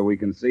out where we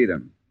can see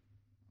them.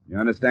 You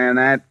understand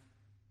that?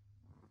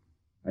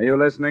 Are you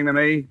listening to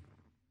me?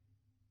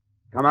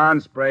 Come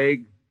on,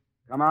 Sprague.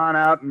 Come on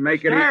out and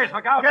make it... Stairs,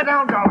 look out! Get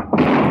down, Dollar!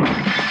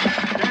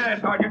 Stay there,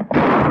 Sergeant.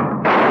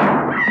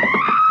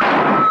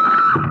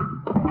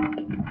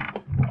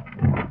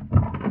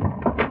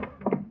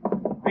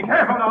 Be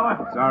careful, Dollar.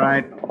 It's all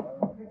right.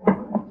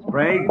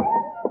 Sprague?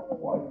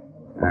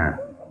 Ah.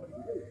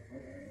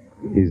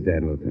 He's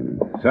dead,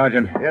 Lieutenant.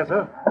 Sergeant. Yes,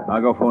 sir?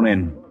 I'll go phone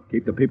in.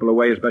 Keep the people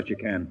away as best you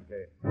can.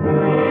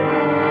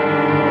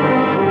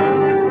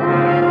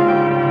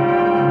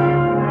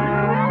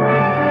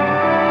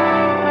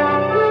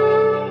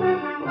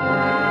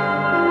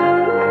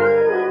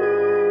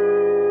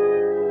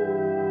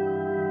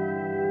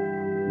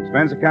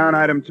 Expense account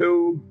item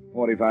 2,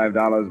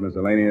 $45,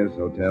 miscellaneous,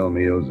 hotel,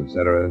 meals,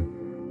 etc.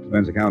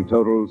 Expense account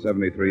total,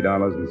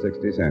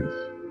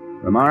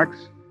 $73.60.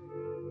 Remarks?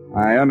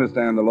 I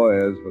understand the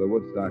lawyers for the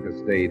Woodstock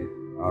estate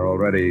are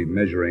already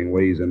measuring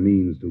ways and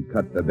means to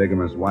cut the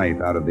bigamous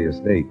wife out of the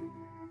estate.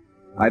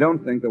 I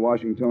don't think the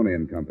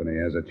Washingtonian Company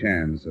has a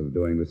chance of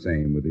doing the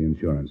same with the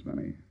insurance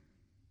money.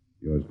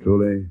 Yours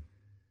truly,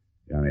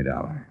 Johnny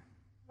Dollar.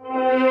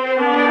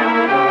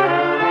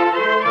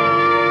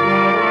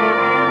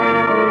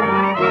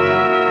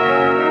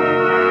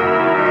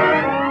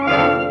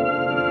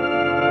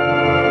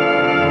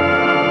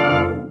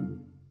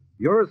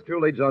 Yours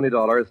truly, Johnny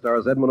Dollar,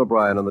 stars Edmund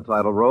O'Brien in the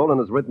title role and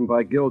is written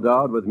by Gil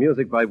Dowd with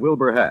music by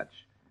Wilbur Hatch.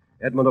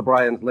 Edmund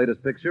O'Brien's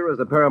latest picture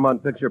is a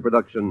Paramount Picture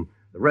production,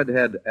 The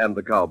Redhead and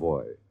the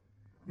Cowboy.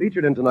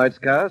 Featured in tonight's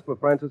cast were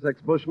Francis X.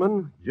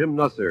 Bushman, Jim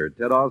Nusser,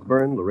 Ted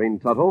Osborne, Lorraine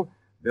Tuttle,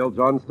 Bill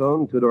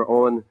Johnstone, Tudor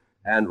Owen,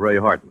 and Ray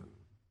Hartman.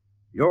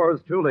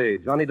 Yours truly,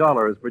 Johnny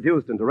Dollar, is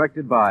produced and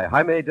directed by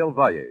Jaime Del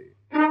Valle.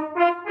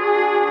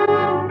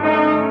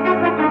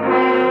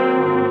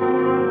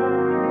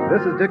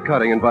 This is Dick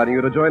Cutting inviting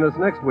you to join us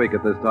next week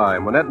at this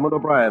time when Edmund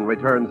O'Brien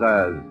returns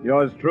as...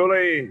 Yours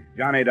truly,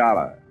 Johnny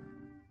Dollar.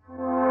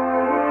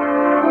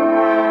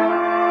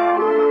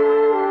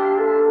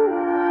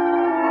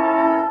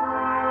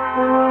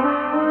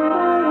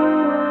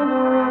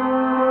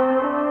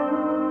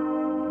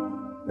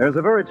 There's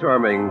a very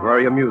charming,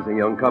 very amusing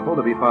young couple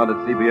to be found at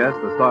CBS,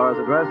 the Star's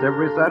address,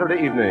 every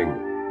Saturday evening.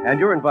 And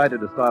you're invited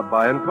to stop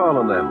by and call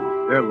on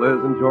them. They're Liz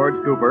and George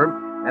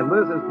Cooper, and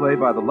Liz is played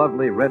by the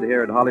lovely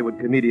red-haired Hollywood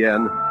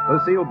comedian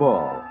Lucille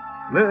Ball.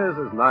 Liz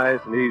is nice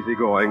and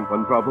easygoing.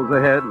 When trouble's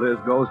ahead, Liz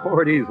goes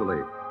for it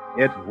easily.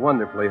 It's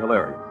wonderfully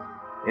hilarious.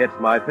 It's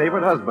My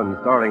Favorite Husband,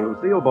 starring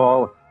Lucille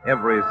Ball,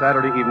 every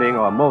Saturday evening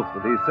on most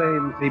of these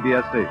same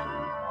CBS stations.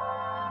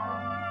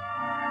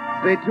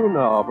 Stay tuned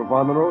now for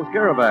Von Monroe's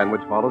Caravan,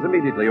 which follows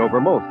immediately over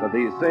most of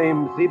these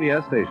same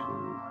CBS stations.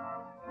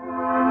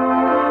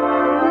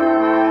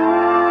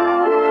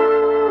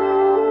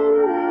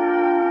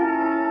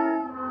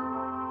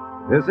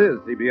 This is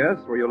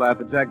CBS, where you laugh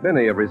at Jack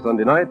Benny every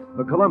Sunday night,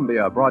 the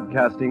Columbia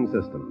Broadcasting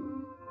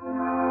System.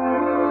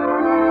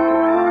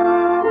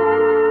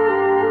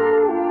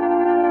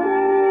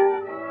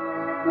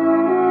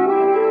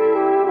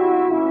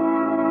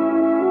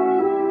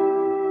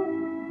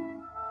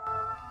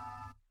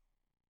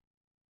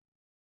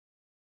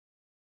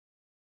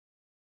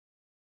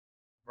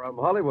 From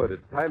Hollywood,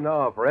 it's time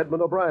now for Edmund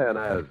O'Brien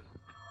as...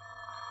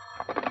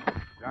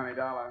 Johnny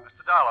Dollar.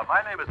 Mr. Dollar, my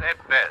name is Ed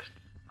Best.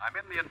 I'm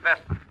in the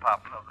investment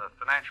department of the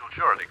Financial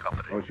Surety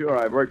Company. Oh, sure,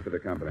 I've worked for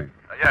the company.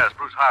 Yes,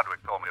 Bruce Hardwick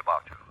told me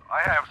about you.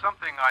 I have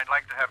something I'd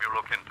like to have you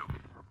look into.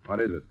 What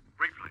is it?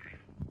 Briefly,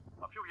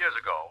 a few years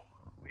ago,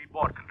 we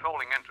bought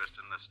controlling interest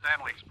in the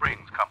Stanley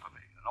Springs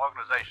Company, an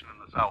organization in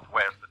the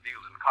Southwest that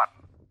deals in cotton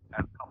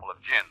and a couple of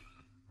gins.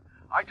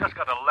 I just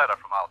got a letter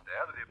from out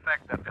there to the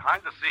effect that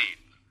behind the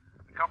scenes,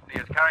 the company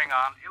is carrying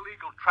on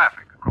illegal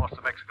traffic across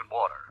the Mexican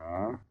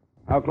border.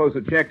 How close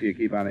a check do you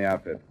keep on the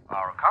outfit?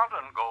 Our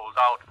accountant goes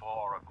out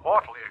for a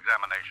quarterly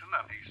examination,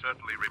 and he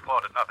certainly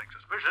reported nothing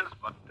suspicious,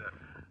 but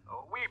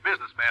we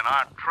businessmen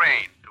aren't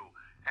trained to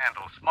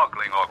handle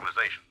smuggling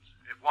organizations,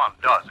 if one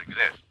does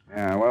exist.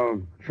 Yeah,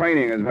 well,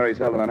 training is very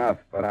seldom enough,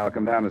 but I'll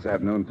come down this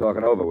afternoon and talk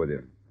it over with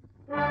you.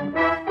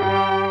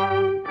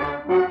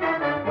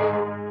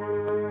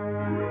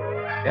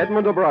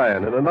 Edmund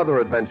O'Brien in another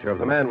adventure of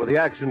the man with the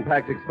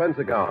action-packed expense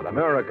account,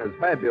 America's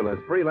fabulous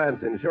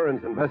freelance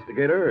insurance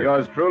investigator.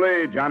 Yours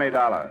truly, Johnny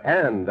Dollar.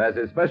 And as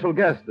his special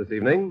guest this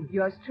evening...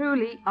 Yours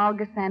truly,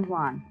 Olga San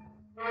Juan.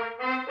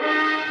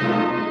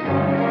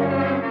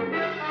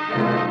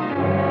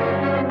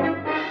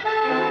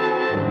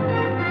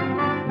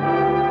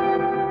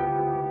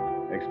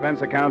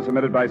 Expense account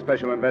submitted by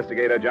Special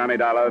Investigator Johnny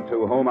Dollar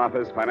to Home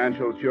Office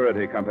Financial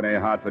Surety Company,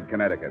 Hartford,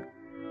 Connecticut.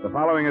 The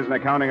following is an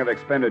accounting of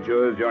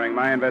expenditures during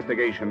my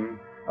investigation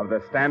of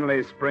the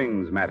Stanley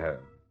Springs matter.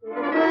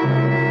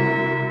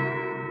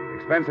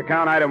 Expense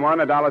account item 1,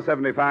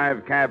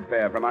 $1.75 cab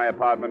fare from my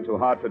apartment to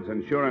Hartford's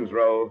Insurance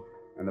Row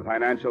and the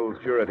Financial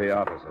Surety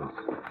offices.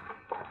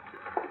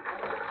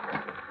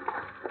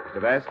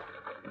 Mr. Best?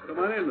 Come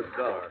in, Mr.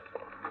 Dollar.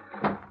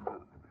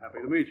 Happy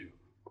to meet you.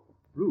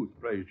 Bruce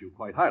praised you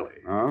quite highly.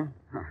 Oh?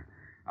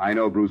 I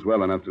know Bruce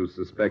well enough to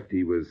suspect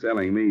he was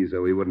selling me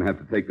so he wouldn't have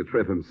to take the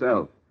trip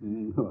himself.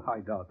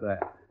 I doubt that.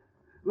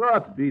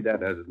 But be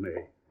that as it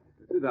may.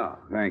 Sit down.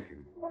 Thank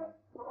you.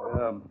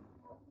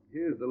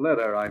 Here's the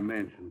letter I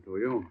mentioned to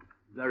you.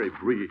 Very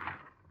brief.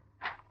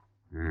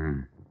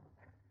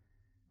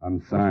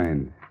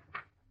 Unsigned.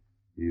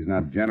 He's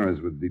not generous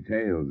with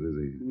details, is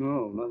he?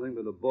 No, nothing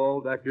but a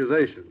bald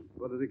accusation.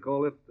 What did he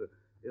call it?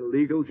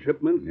 Illegal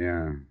shipment?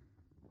 Yeah.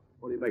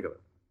 What do you make of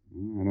it?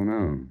 I don't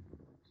know.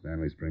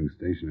 Stanley Springs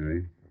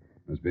Stationery.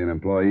 Must be an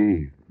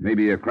employee.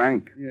 Maybe a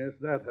crank. Yes,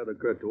 that had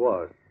occurred to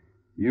us.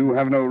 You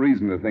have no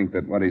reason to think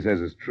that what he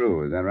says is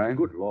true, is that right?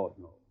 Good Lord,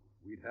 no.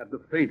 We'd had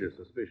the faintest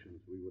suspicions.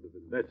 We would have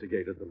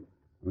investigated them.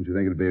 Don't you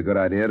think it'd be a good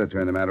idea to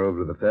turn the matter over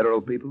to the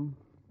federal people?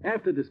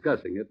 After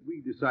discussing it,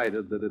 we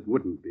decided that it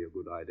wouldn't be a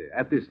good idea.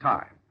 At this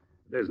time,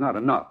 there's not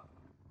enough.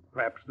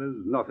 Perhaps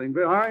there's nothing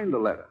behind the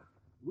letter.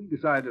 We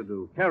decided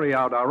to carry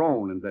out our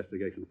own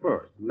investigation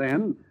first.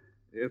 Then,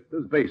 if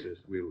there's basis,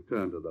 we'll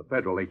turn to the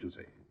federal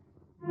agency.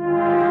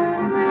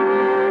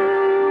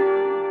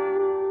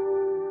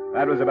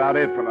 That was about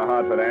it from the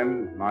Hartford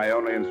end. My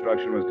only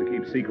instruction was to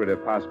keep secret,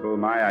 if possible,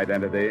 my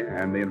identity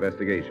and the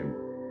investigation.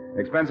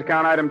 Expense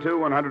account item 2,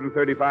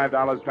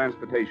 $135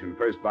 transportation,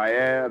 first by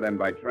air, then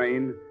by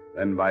train,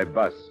 then by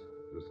bus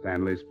to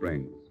Stanley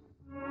Springs.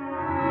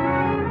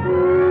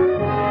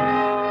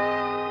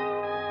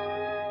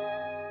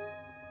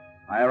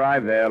 I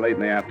arrived there late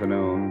in the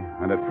afternoon,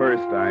 and at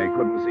first I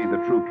couldn't see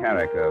the true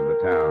character of the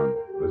town.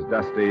 It was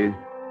dusty,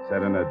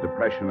 set in a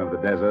depression of the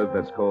desert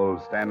that's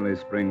called Stanley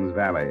Springs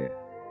Valley.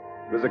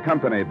 It was a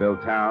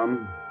company-built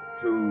town.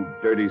 2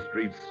 dirty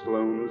street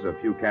saloons, a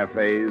few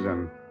cafes,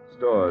 and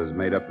stores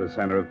made up the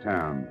center of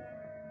town.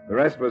 The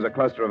rest was a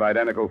cluster of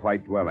identical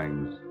white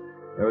dwellings.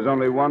 There was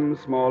only one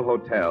small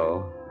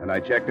hotel, and I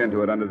checked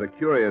into it under the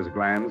curious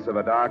glance of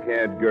a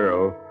dark-haired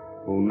girl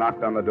who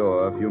knocked on the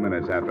door a few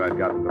minutes after I'd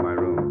gotten to my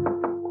room.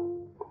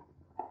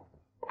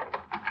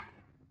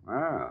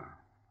 Ah,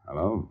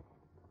 hello.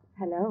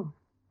 Hello.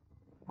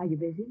 Are you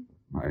busy?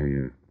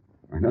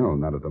 I know,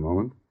 not at the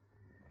moment.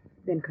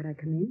 Then could I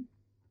come in?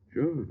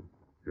 Sure,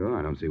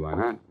 I don't see why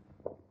not.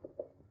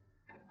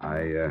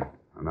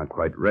 I'm not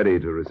quite ready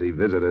to receive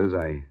visitors.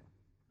 I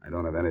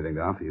don't have anything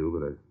to offer you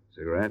but a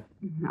cigarette.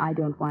 I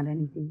don't want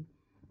anything.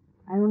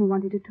 I only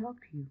wanted to talk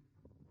to you.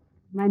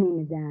 My name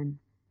is Anne,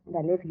 and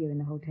I live here in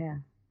the hotel.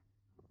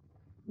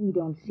 We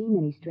don't see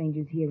many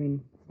strangers here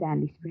in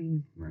Stanley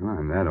Springs. Well,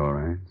 I'm that all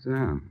right. Sit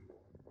down.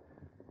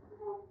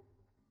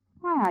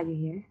 Why are you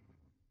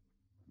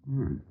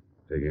here?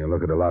 Taking a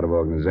look at a lot of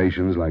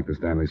organizations like the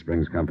Stanley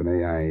Springs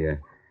Company.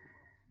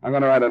 I'm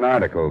going to write an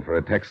article for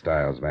a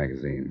textiles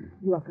magazine.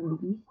 You are from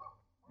the East?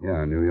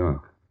 Yeah, New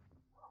York.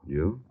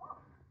 You?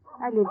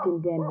 I lived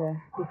in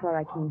Denver before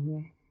I came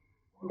here.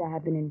 And I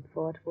have been in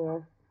Fort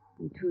Worth,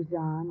 and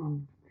Tucson,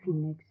 and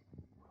Phoenix.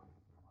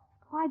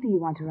 Why do you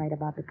want to write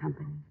about the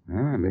company?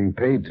 I'm being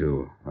paid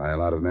to by a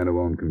lot of men who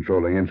own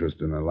controlling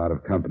interest in a lot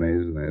of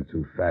companies, and they're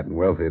too fat and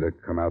wealthy to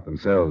come out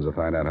themselves to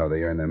find out how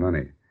they earn their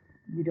money.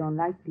 You don't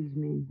like these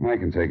men. I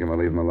can take them or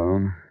leave them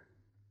alone.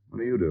 What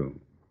do you do?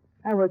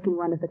 I work in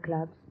one of the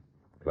clubs.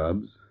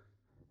 Clubs?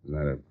 Isn't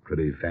that a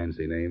pretty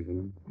fancy name for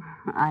them?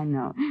 I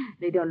know.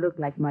 They don't look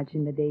like much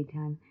in the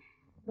daytime.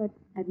 But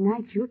at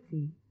night, you'll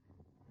see.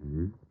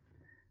 Mm-hmm.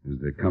 Does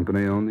the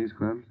company own these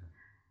clubs?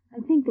 I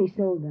think they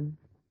sold them.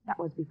 That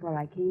was before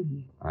I came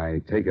here. I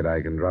take it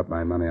I can drop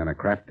my money on a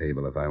crap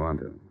table if I want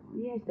to.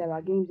 Yes, there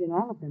are games in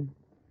all of them.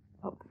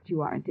 Oh, but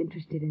you aren't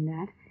interested in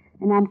that.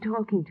 And I'm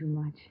talking too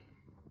much.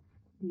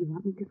 Do you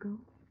want me to go?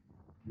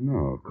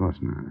 No, of course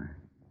not.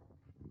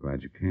 I'm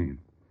glad you came.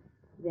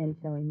 Then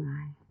so am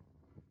I.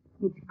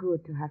 It's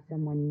good to have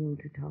someone new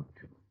to talk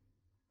to.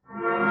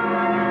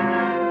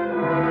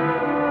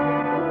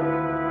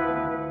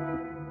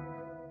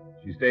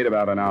 She stayed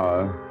about an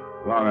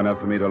hour, long enough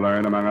for me to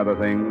learn, among other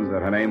things,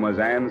 that her name was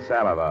Anne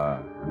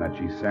Salivar and that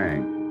she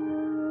sang.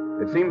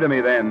 It seemed to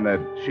me then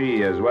that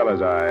she, as well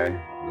as I,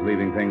 was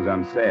leaving things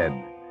unsaid.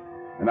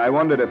 And I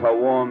wondered if her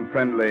warm,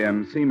 friendly,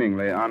 and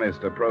seemingly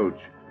honest approach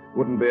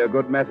wouldn't be a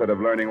good method of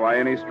learning why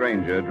any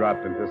stranger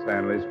dropped into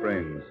Stanley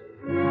Springs.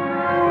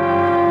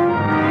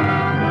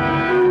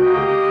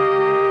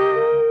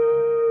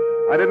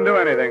 I didn't do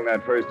anything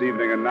that first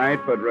evening and night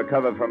but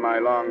recover from my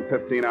long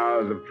 15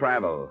 hours of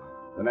travel.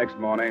 The next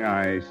morning,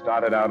 I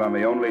started out on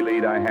the only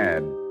lead I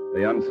had,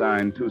 the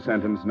unsigned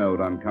 2-sentence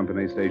note on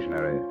company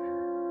stationery.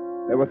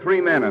 There were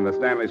 3 men in the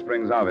Stanley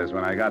Springs office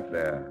when I got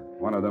there.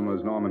 One of them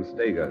was Norman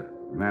Stager,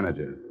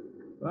 manager.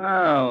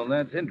 Well,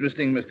 that's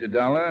interesting, Mr.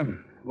 Dollar.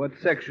 What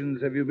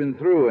sections have you been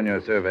through in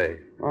your survey?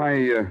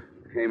 I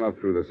came up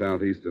through the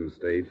southeastern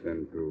states,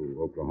 then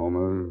through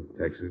Oklahoma,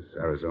 Texas,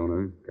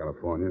 Arizona,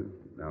 California,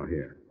 now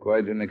here.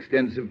 Quite an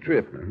extensive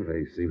trip.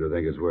 They seem to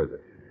think it's worth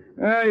it.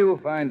 You'll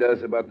find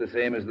us about the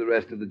same as the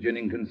rest of the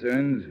ginning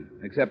concerns,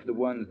 except the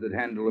ones that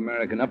handle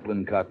American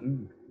upland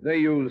cotton. They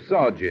use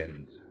saw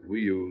gins.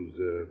 We use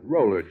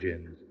roller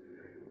gins.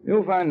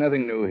 You'll find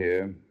nothing new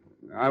here.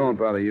 I won't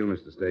bother you,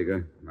 Mr.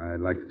 Stager. I'd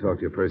like to talk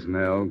to your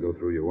personnel, go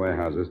through your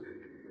warehouses.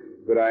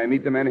 Could I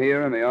meet the men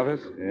here in the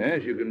office?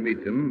 Yes, you can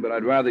meet them, but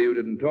I'd rather you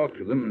didn't talk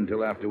to them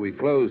until after we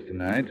close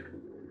tonight.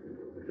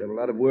 We have a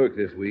lot of work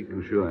this week.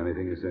 I'm sure.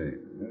 Anything you say.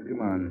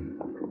 Come on.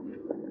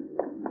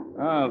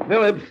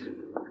 Phillips.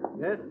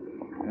 Yes?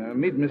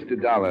 Meet Mr.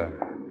 Dollar.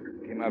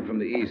 Came out from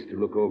the east to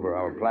look over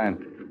our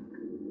plant.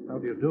 How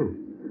do you do?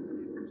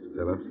 Mr.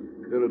 Phillips?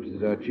 Phillips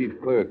is our chief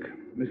clerk.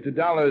 Mr.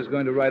 Dollar is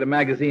going to write a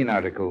magazine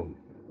article.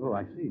 Oh,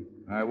 I see.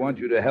 I want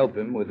you to help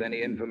him with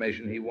any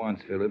information he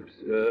wants, Phillips,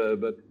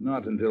 but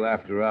not until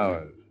after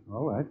hours.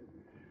 All right.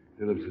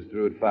 Phillips is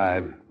through at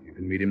 5. You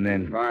can meet him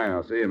then. Fine.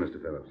 I'll see you, Mr.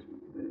 Phillips.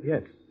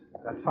 Yes,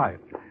 that's fine.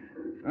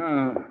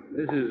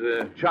 This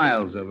is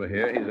Childs over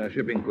here. He's our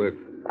shipping clerk.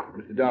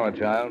 Mr. Dollar,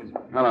 Childs.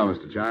 Hello,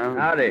 Mr. Childs.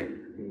 Howdy.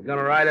 You're going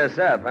to write us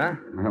up, huh?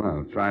 Well,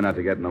 I'll try not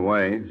to get in the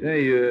way.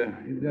 Say,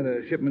 you've got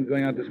a shipment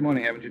going out this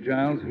morning, haven't you,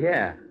 Childs?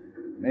 Yeah.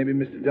 Maybe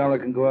Mr. Dollar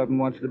can go out and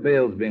watch the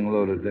bales being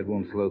loaded. That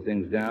won't slow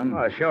things down.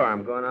 Oh, sure.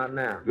 I'm going out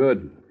now.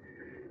 Good.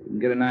 You can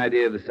get an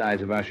idea of the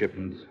size of our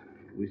shipments.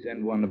 We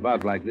send one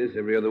about like this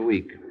every other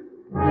week.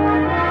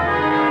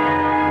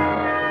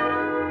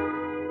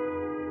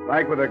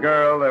 Like with the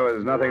girl, there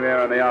was nothing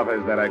there in the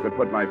office that I could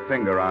put my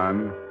finger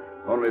on.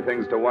 Only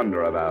things to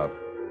wonder about.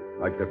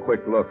 Like the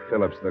quick look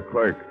Phillips, the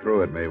clerk,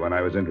 threw at me when I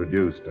was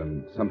introduced,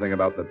 and something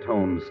about the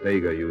tone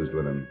Stager used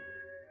with him.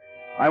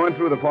 I went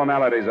through the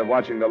formalities of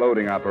watching the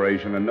loading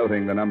operation and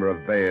noting the number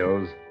of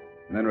bales,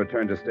 and then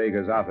returned to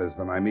Stager's office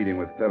for my meeting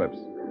with Phillips.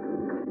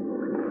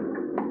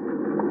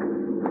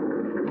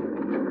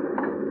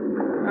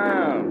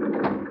 How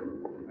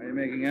are you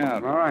making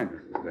out? All right,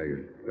 Mr.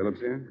 Stager. Phillips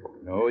here?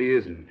 No, he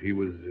isn't. He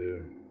was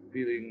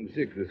feeling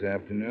sick this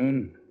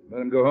afternoon.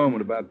 Let him go home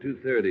at about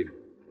 2:30.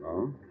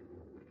 Oh?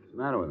 What's the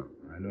matter with him?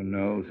 I don't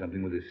know.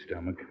 Something with his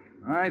stomach.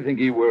 I think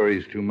he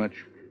worries too much.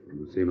 It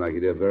would seem like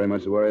he'd have very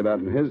much to worry about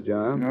in his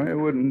job. No, he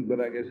wouldn't, but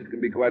I guess it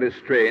can be quite a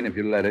strain if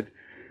you let it.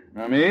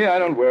 Now, me, I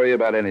don't worry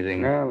about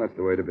anything. Well, that's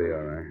the way to be,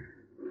 all right.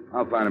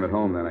 I'll find him at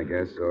home then, I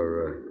guess,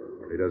 or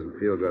if he doesn't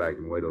feel good, I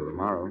can wait till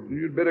tomorrow.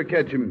 You'd better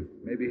catch him.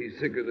 Maybe he's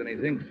sicker than he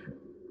thinks.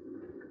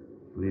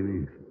 What do you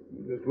mean?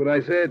 Just what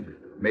I said.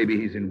 Maybe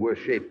he's in worse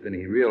shape than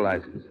he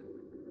realizes.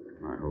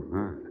 I hope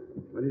not.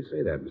 Why do you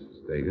say that,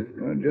 Mr. Stager?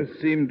 Well, it just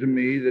seemed to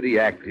me that he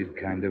acted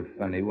kind of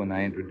funny when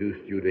I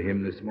introduced you to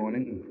him this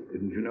morning.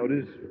 Didn't you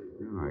notice?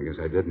 No, I guess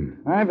I didn't.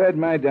 I've had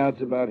my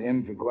doubts about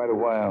him for quite a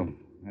while.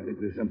 I think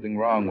there's something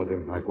wrong with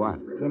him. Like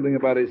what? Something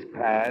about his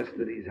past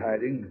that he's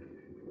hiding.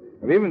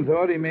 I've even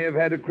thought he may have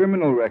had a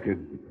criminal record.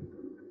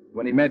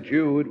 When he met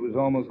you, it was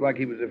almost like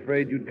he was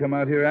afraid you'd come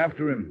out here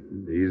after him.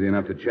 It'd be easy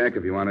enough to check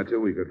if you wanted to.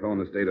 We could phone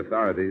the state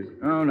authorities.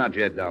 Oh, not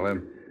yet, Dollar.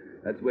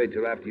 Let's wait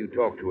till after you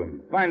talk to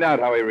him. Find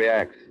out how he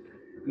reacts.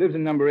 Lives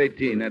in number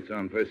 18. That's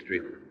on First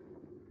Street.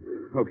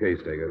 Okay,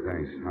 Stager,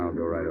 thanks. I'll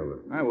go right over.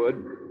 I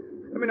would.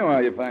 Let me know how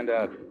you find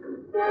out.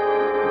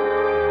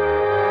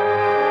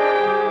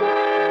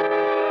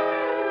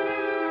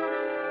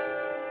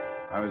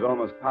 I was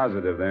almost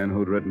positive then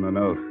who'd written the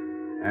note,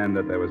 and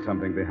that there was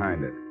something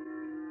behind it.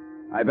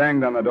 I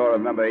banged on the door of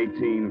number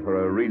 18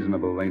 for a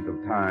reasonable length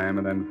of time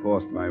and then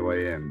forced my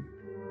way in.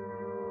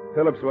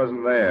 Phillips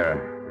wasn't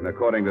there, and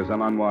according to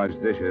some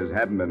unwashed dishes,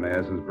 hadn't been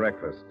there since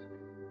breakfast.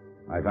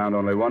 I found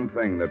only one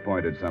thing that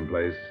pointed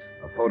someplace,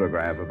 a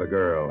photograph of the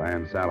girl,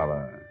 Ann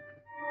Salala.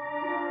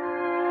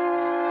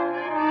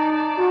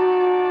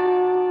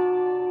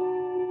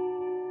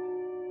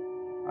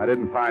 I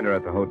didn't find her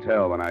at the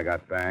hotel when I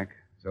got back,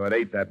 so at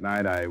 8 that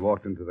night I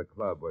walked into the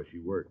club where she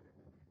worked.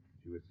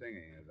 She was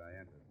singing as I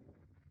entered.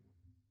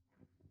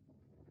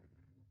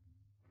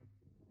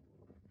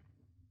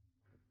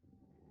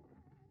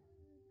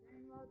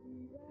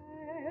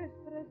 Es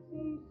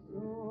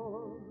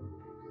preciso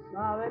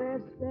saber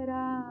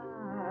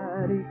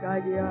esperar y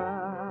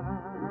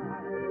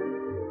callar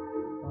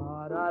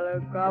para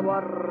al cabo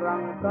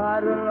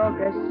arrancar lo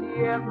que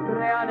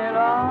siempre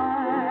anhela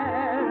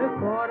el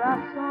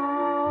corazón.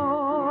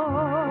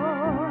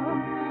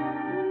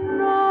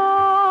 No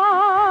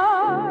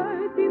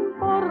te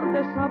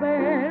importe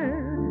saber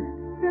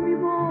que mi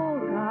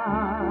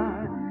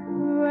boca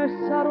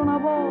besar una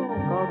boca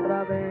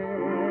otra vez,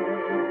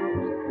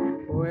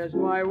 pues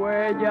no hay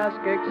huellas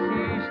que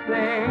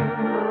existen,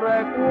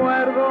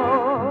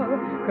 recuerdo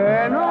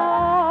que no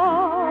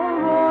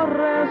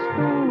borres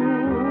tú.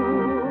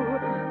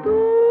 Tu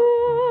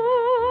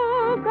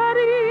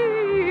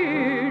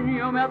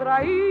cariño me ha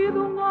traído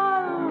un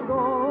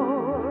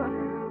algo,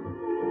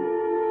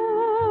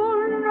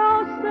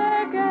 no sé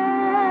qué,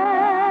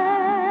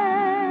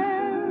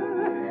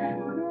 que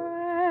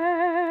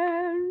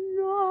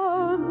no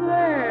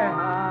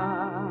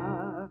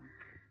deja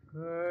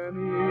que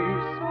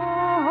mis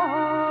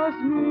ojos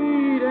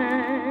miren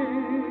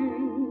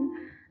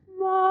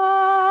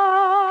más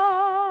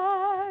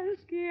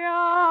que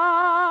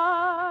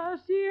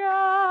hacia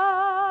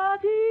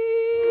ti.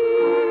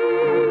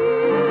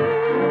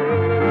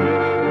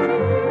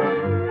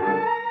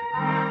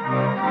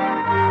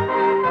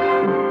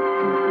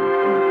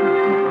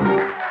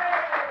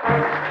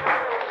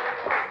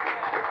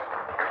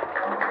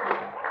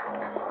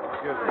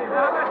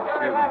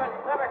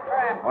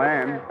 Oh,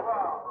 Ann.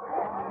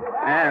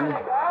 Ann.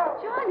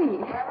 Johnny.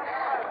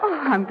 Oh,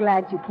 I'm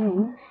glad you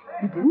came.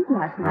 You didn't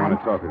last I night. want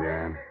to talk with you,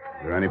 Ann. Is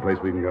there any place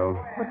we can go?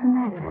 What's the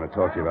matter? I want to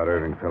talk to you about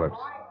Irving Phillips.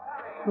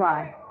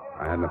 Why?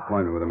 I had an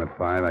appointment with him at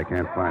 5. I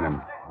can't find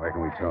him. Where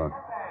can we talk?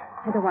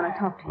 I don't want to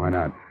talk to you. Why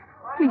not?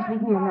 Please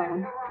leave me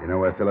alone. You know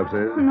where Phillips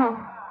is? No,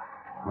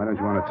 Why don't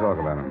you want to talk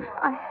about him?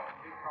 I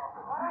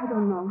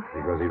don't know.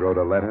 Because he wrote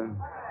a letter?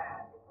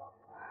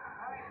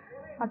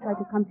 I'll try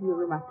to come to your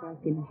room after I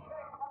finish.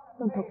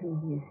 Don't talk to me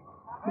here.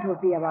 It will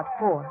be about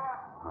 4.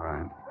 All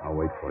right. I'll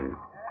wait for you.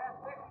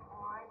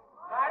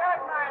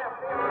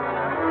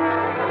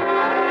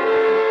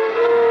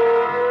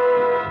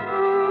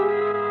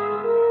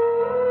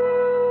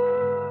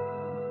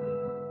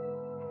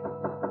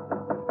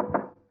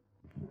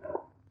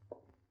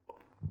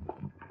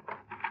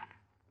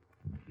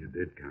 You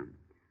did come.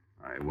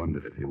 I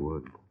wondered if you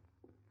would.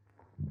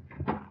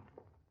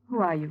 Who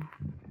are you?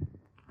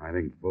 I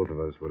think both of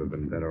us would have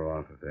been better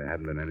off if there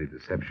hadn't been any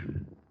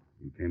deception.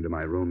 You came to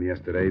my room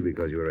yesterday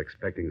because you were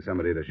expecting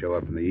somebody to show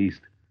up from the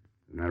east.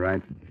 Isn't that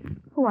right?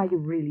 Who are you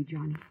really,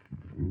 Johnny?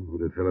 Who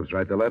did Phillips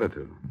write the letter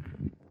to?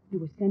 You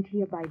were sent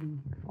here by the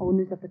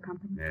owners of the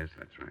company? Yes,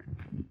 that's right.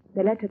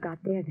 The letter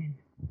got there then.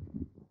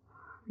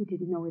 We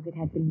didn't know if it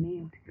had been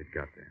mailed. It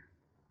got there.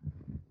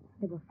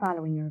 They were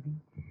following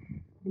Irving,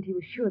 and he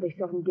was sure they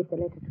saw him give the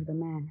letter to the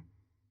man.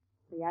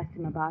 They asked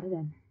him about it,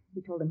 and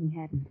he told them he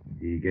hadn't.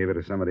 He gave it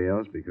to somebody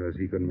else because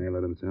he couldn't mail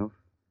it himself?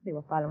 They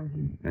were following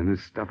him. And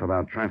this stuff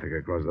about traffic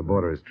across the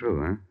border is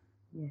true, huh?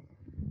 Yes.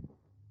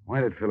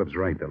 Why did Phillips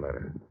write the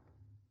letter?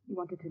 He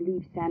wanted to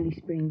leave Stanley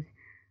Springs,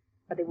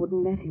 but they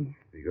wouldn't let him.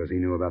 Because he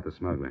knew about the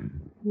smuggling.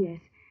 Yes.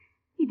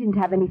 He didn't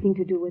have anything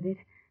to do with it,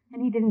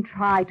 and he didn't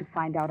try to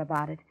find out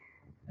about it.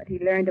 But he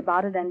learned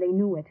about it, and they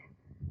knew it.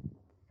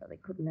 So they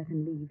couldn't let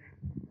him leave.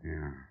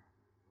 Yeah.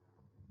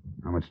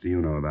 How much do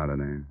you know about it,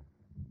 Ann?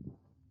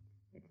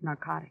 It's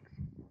narcotics.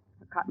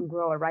 A cotton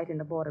grower right in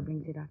the border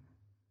brings it up.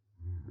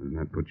 Doesn't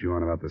that put you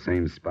on about the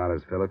same spot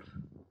as Phillips?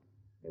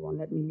 They won't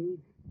let me leave.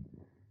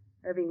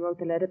 Irving wrote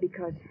the letter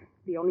because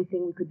the only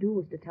thing we could do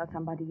was to tell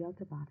somebody else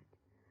about it.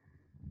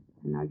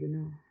 And now you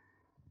know.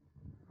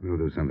 We'll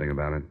do something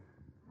about it.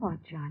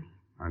 What, Johnny?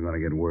 I'm going to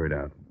get word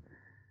out.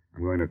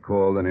 I'm going to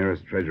call the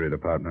nearest Treasury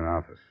Department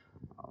office.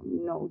 Oh,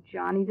 no,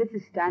 Johnny. This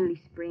is Stanley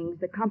Springs.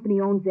 The company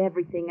owns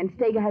everything, and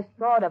Steger has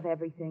thought of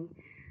everything.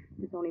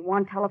 There's only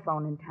one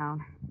telephone in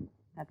town.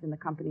 That's in the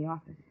company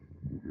office.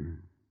 Mm-hmm.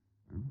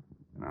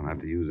 Well, I'll have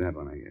to use that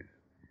one, I guess.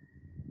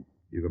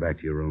 You go back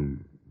to your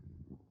room.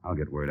 I'll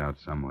get word out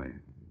some way. It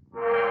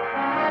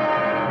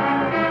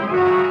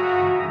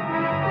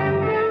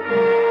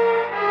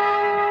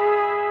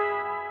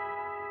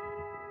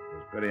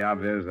was pretty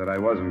obvious that I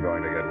wasn't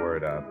going to get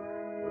word out.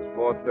 It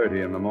was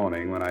 4:30 in the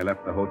morning when I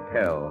left the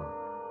hotel,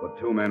 but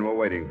 2 men were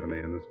waiting for me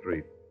in the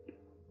street.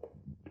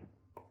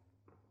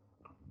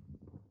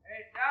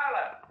 Hey,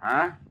 Dollar.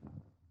 Huh?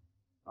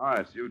 Oh,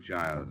 it's you,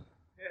 Childs.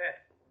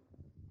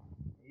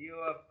 You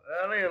up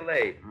early or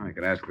late? I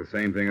could ask the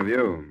same thing of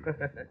you.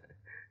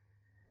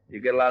 You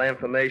get a lot of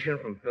information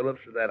from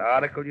Phillips for that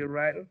article you're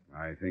writing?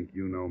 I think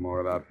you know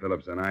more about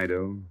Phillips than I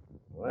do.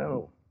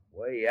 Well, The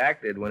way he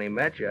acted when he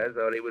met you, I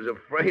thought he was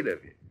afraid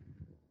of you.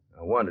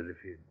 I wondered if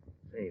you'd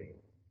seen him.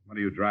 What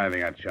are you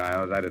driving at,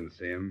 Childs? I didn't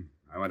see him.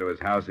 I went to his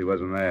house. He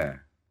wasn't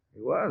there.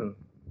 He wasn't?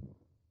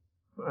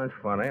 Well, that's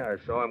funny. I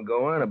saw him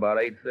go in about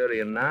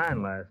 8:30 and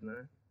 9 last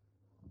night.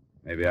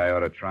 Maybe I ought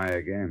to try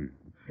again.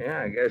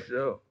 Yeah, I guess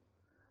so.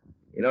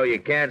 You know, you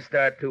can't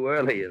start too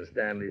early in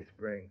Stanley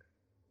Springs.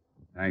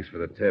 Thanks for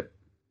the tip.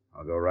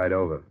 I'll go right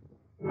over.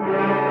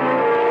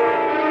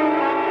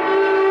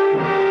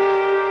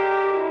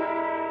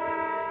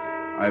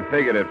 I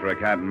figured it for a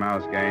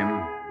cat-and-mouse game.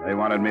 They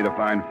wanted me to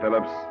find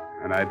Phillips,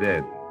 and I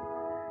did.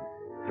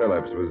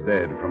 Phillips was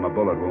dead from a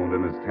bullet wound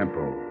in his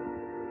temple.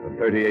 The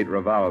 .38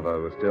 revolver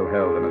was still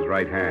held in his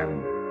right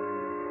hand.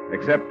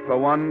 Except for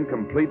one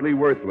completely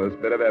worthless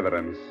bit of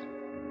evidence,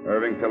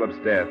 Irving Phillips'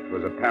 death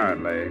was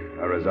apparently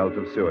a result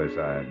of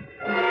suicide.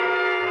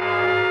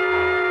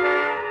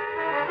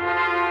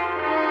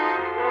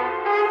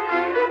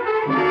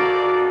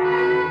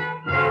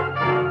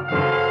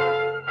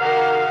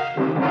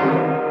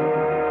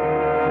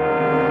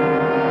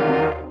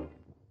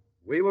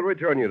 We will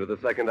return you to the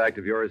second act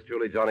of yours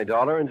truly, Johnny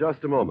Dollar, in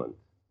just a moment.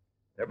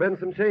 There have been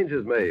some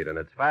changes made, and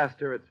it's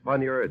faster, it's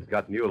funnier, it's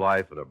got new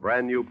life and a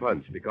brand new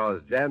punch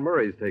because Jan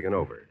Murray's taken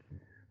over.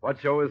 What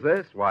show is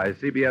this? Why,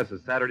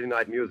 CBS's Saturday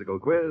night musical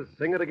quiz,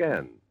 Sing It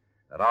Again.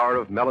 That hour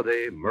of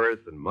melody,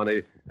 mirth, and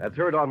money that's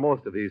heard on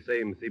most of these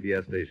same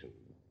CBS stations.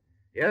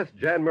 Yes,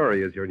 Jan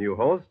Murray is your new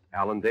host.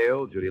 Alan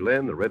Dale, Judy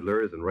Lynn, the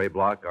Riddlers, and Ray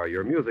Block are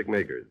your music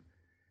makers.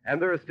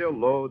 And there are still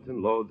loads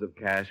and loads of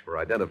cash for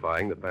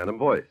identifying the phantom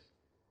voice.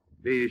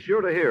 Be sure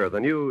to hear the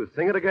new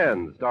Sing It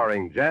Again,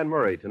 starring Jan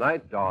Murray,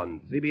 tonight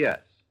on CBS.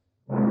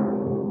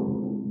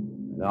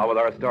 Now, with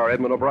our star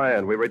Edmund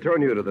O'Brien, we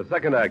return you to the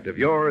second act of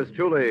yours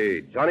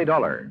truly, Johnny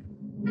Dollar.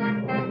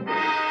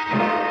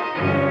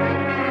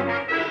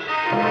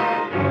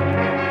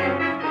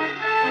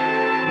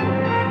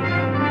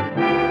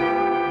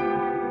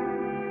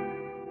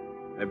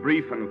 A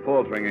brief and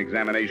faltering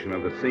examination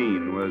of the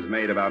scene was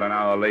made about an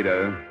hour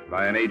later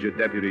by an aged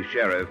deputy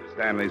sheriff,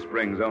 Stanley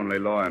Springs' only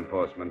law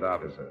enforcement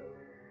officer.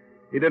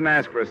 He didn't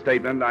ask for a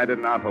statement. I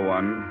didn't offer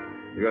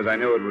one because I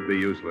knew it would be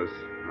useless.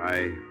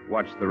 I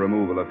watched the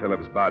removal of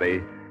Phillips'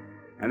 body,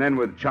 and then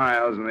with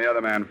Childs and the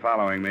other man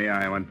following me,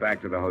 I went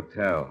back to the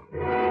hotel.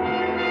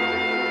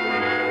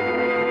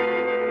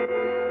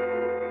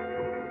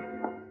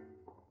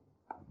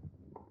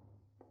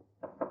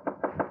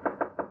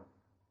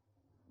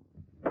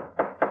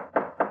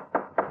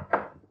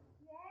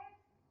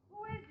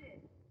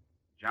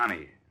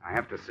 Johnny, I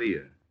have to see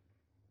you.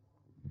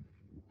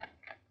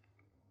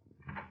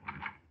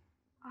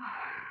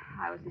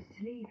 I was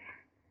asleep.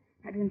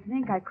 I didn't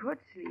think I could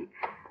sleep.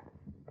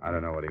 I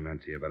don't know what he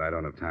meant to you, but I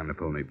don't have time to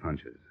pull any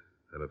punches.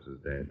 Phillips is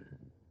dead.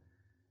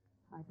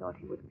 I thought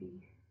he would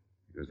be.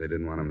 Because they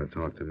didn't want him to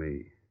talk to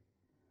me.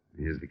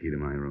 Here's the key to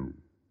my room.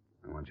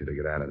 I want you to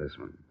get out of this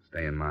one.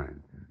 Stay in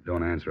mine.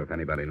 Don't answer if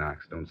anybody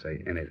knocks. Don't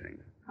say anything.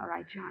 All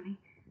right, Johnny.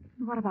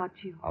 What about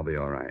you? I'll be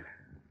all right.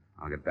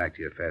 I'll get back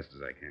to you as fast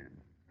as I can.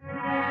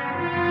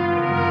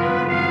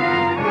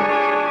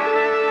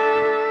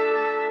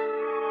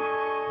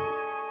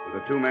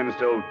 With the two men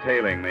still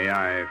tailing me,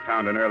 I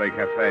found an early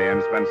cafe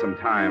and spent some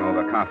time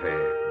over coffee.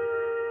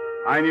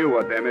 I knew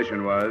what their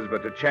mission was,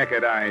 but to check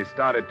it, I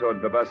started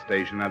toward the bus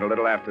station at a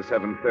little after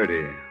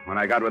 7:30. When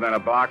I got within a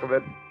block of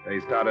it,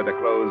 they started to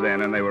close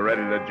in, and they were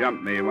ready to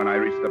jump me when I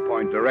reached the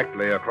point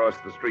directly across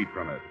the street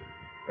from it.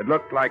 It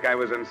looked like I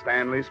was in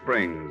Stanley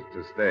Springs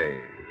to stay.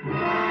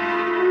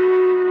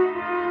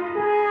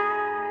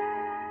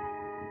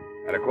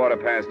 At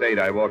 8:15,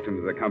 I walked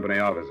into the company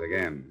office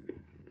again.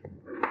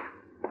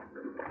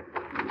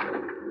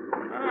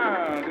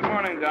 Good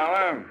morning,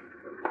 Dollar.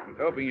 I was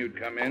hoping you'd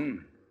come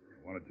in.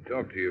 I wanted to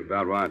talk to you.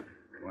 About what?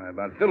 Why,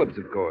 about Phillips,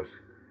 of course.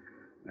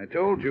 I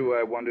told you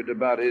I wondered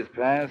about his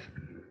past.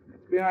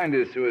 What's behind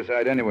his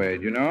suicide anyway,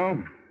 do you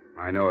know?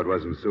 I know it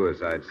wasn't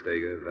suicide,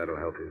 Steger. That'll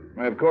help you.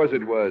 Why, of course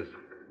it was.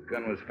 The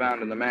gun was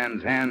found in the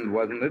man's hand,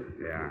 wasn't it?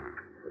 Yeah,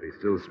 but he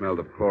still smelled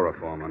of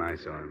chloroform when I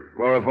saw him.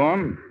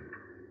 Chloroform?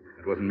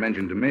 It wasn't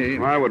mentioned to me.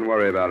 Well, I wouldn't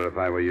worry about it if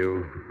I were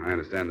you. I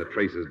understand the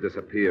traces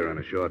disappear in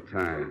a short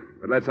time.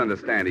 But let's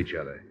understand each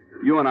other.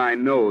 You and I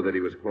know that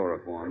he was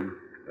chloroformed,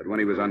 that when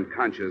he was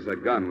unconscious, a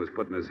gun was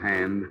put in his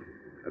hand,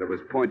 that it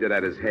was pointed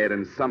at his head,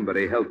 and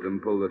somebody helped him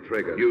pull the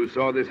trigger. You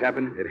saw this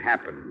happen? It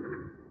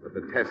happened. But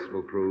the tests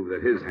will prove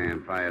that his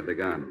hand fired the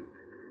gun.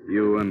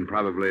 You and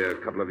probably a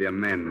couple of your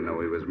men know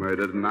he was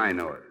murdered, and I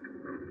know it.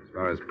 As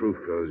far as proof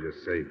goes, you're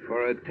safe.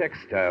 For a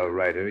textile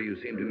writer, you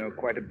seem to know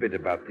quite a bit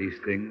about these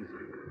things.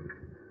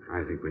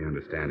 I think we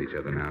understand each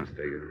other now,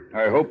 Steger.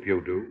 I hope you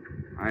do.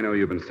 I know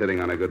you've been sitting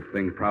on a good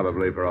thing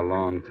probably for a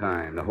long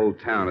time. The whole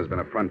town has been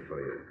a front for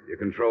you. You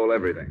control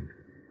everything.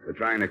 But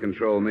trying to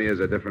control me is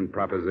a different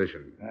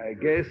proposition. I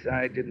guess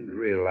I didn't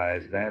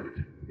realize that.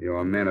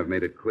 Your men have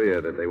made it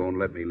clear that they won't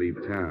let me leave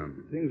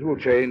town. Things will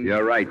change.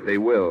 You're right, they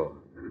will.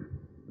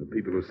 The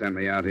people who sent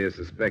me out here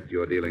suspect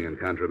you're dealing in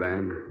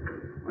contraband.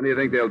 What do you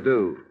think they'll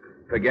do?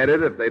 Forget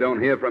it if they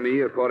don't hear from me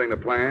according to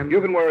plan?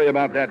 You can worry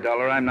about that,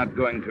 Dollar. I'm not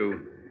going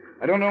to.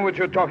 I don't know what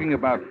you're talking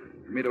about.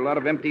 You made a lot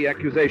of empty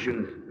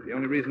accusations. The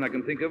only reason I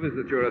can think of is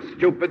that you're a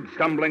stupid,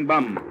 stumbling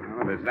bum.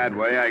 Well, if it's that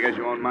way, I guess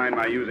you won't mind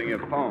my using your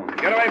phone.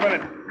 Get away from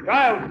it.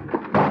 Child!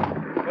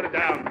 Put it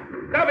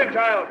down. Stop him,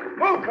 child.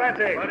 Move,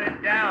 Clancy. Put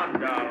it down,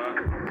 Dollar.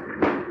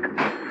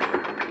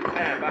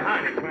 There,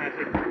 behind it,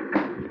 Clancy.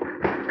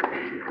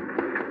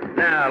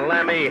 Now,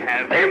 let me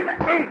have him.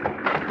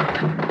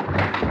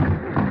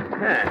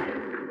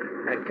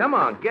 Come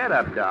on, get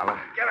up, Dollar.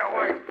 Get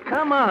away.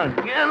 Come on,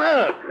 get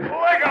up.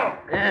 Let go.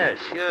 Yeah,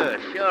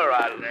 sure,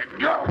 I'll let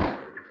go.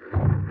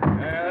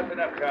 That's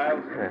enough,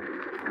 child.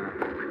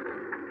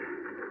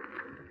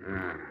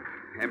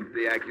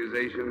 Empty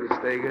accusations,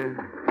 Steger.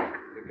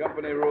 The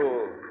company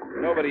rule.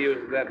 Nobody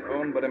uses that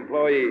phone but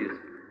employees.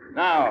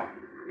 Now,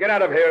 get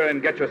out of here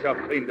and get yourself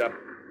cleaned up.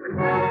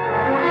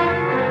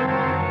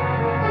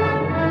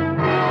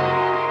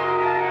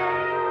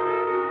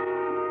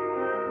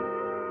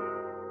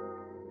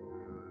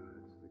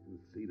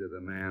 Conceit of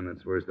the man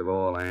that's worst of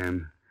all,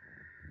 Anne.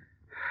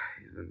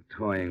 He's been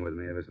toying with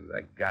me ever since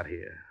I got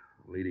here,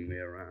 leading me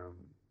around,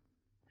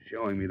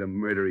 showing me the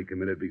murder he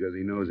committed because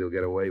he knows he'll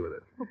get away with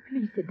it. Oh,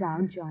 please sit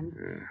down, Johnny,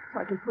 so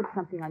I can put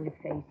something on your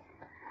face.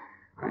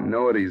 I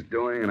know what he's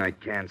doing, and I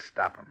can't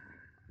stop him.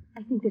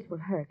 I think this will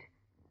hurt.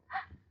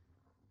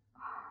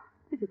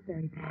 Is it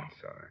very bad? Oh,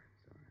 sorry.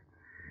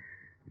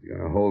 He's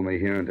going to hold me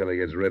here until he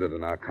gets rid of the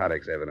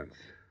narcotics evidence.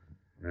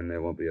 Then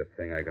there won't be a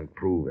thing I can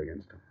prove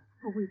against him.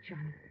 Oh, wait,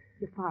 Johnny.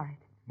 Your forehead.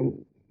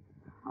 Ooh.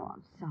 Oh,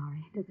 I'm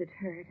sorry. Does it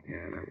hurt?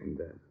 Yeah, that one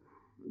does.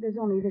 There's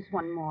only this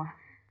one more.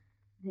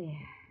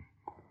 There.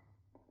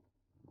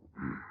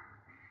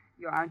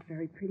 You aren't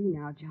very pretty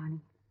now,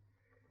 Johnny.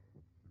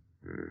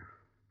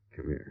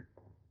 Come here.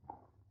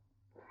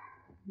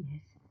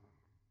 Yes.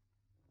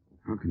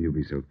 How can you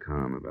be so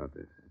calm about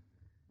this?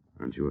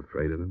 Aren't you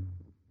afraid of them?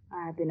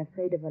 I've been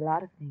afraid of a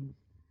lot of things.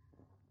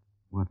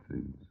 What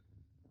things?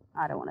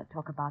 I don't want to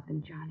talk about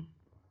them, Johnny.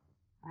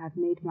 I've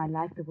made my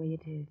life the way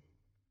it is.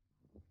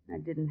 I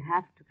didn't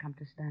have to come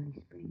to Stanley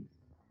Springs.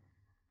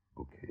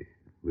 Okay,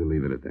 we'll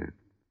leave it at that.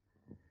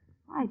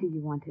 Why do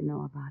you want to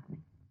know about me?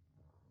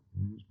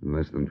 It's been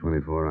less than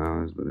 24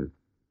 hours, but it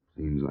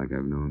seems like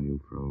I've known you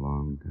for a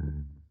long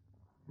time.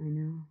 I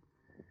know.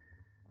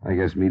 I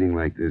guess meeting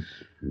like this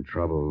in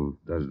trouble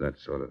does that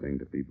sort of thing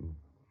to people.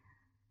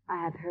 I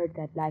have heard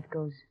that life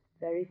goes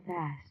very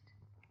fast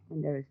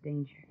when there is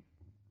danger.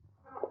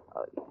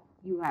 Oh,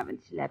 you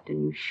haven't slept,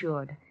 and you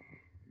should.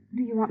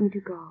 Do you want me to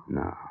go?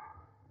 No.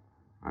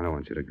 I don't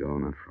want you to go,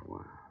 not for a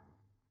while.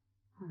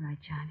 All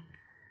right, Johnny.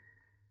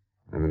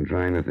 I've been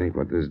trying to think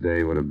what this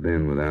day would have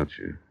been without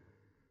you.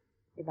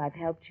 If I've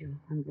helped you,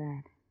 I'm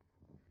glad.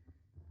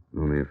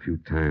 Only a few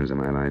times in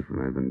my life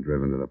when I've been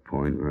driven to the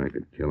point where I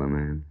could kill a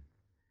man.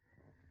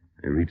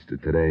 I reached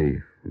it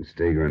today when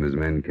Steger and his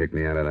men kicked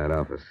me out of that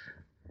office.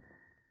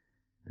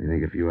 I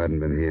think if you hadn't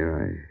been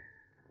here,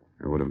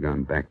 I would have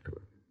gone back to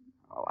it.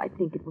 Oh, I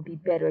think it would be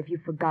better if you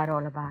forgot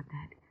all about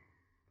that.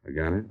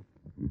 Forgot it?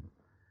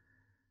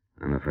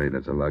 I'm afraid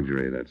that's a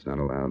luxury that's not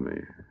allowed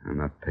me. I'm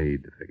not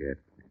paid to forget.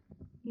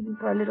 Even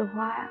for a little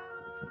while?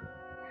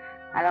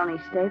 I'll only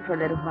stay for a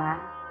little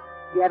while.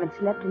 You haven't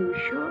slept and you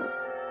should.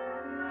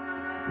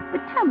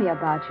 But tell me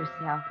about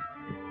yourself.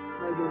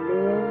 Where you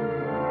live.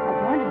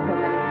 I've wondered so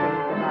many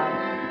things about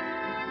you.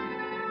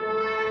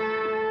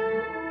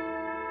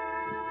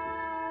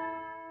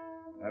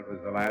 That was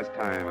the last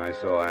time I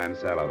saw Anne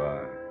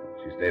Salivar.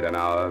 She stayed an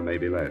hour,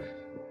 maybe less.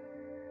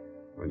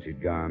 When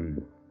she'd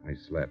gone, I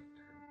slept.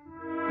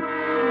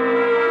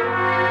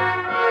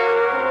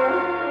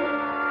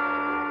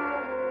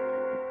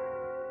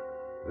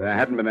 There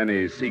hadn't been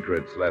any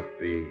secrets left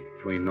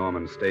between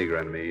Norman Steger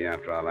and me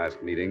after our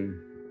last meeting.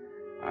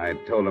 I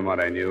told him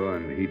what I knew,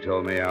 and he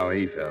told me how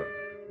he felt.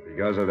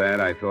 Because of that,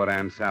 I thought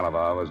Anne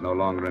Salivar was no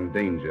longer in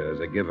danger as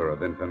a giver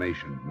of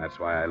information. That's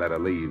why I let her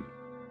leave.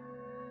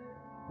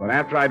 But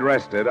after I'd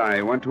rested,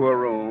 I went to her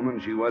room,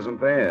 and she wasn't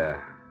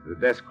there. The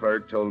desk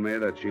clerk told me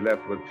that she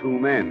left with 2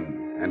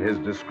 men, and his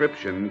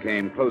description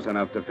came close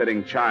enough to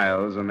fitting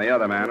Childs and the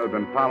other man who'd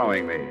been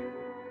following me.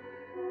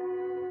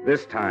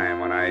 This time,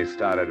 when I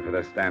started for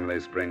the Stanley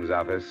Springs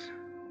office,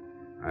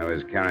 I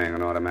was carrying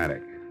an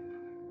automatic.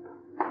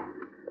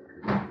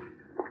 Well,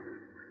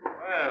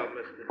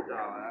 Mr. Dollar,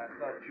 I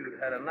thought you'd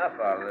had enough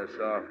out of this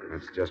office.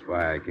 That's just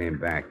why I came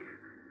back.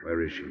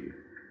 Where is she?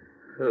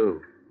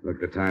 Who? Look,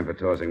 the time for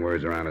tossing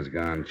words around is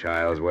gone,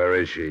 Childs. Where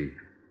is she?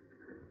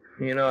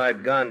 You know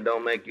that gun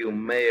don't make you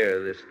mayor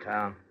of this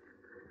town.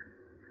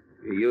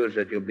 If you use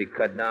it, you'll be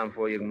cut down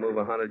before you can move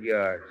 100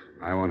 yards.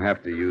 I won't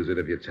have to use it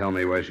if you tell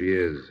me where she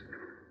is.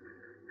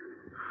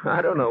 I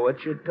don't know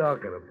what you're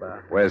talking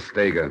about. Where's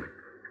Steger?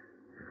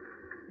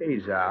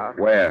 He's out.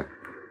 Where?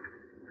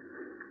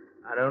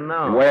 I don't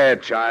know. Where,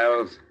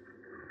 Childs?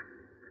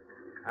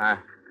 I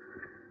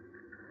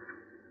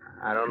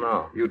don't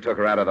know. You took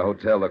her out of the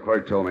hotel. The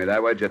clerk told me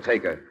that. Where'd you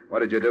take her? What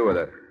did you do with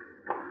her?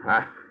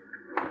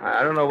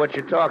 I don't know what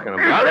you're talking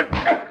about.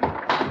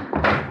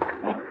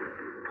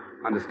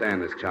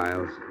 Understand this,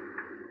 Childs.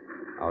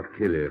 I'll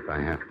kill you if I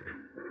have to.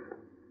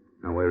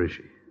 Now, where is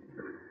she?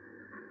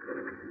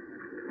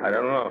 I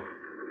don't know.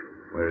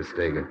 Where's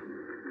Steger?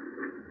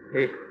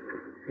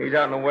 He's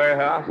out in the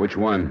warehouse. Which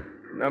one?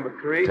 Number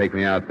 3. Take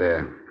me out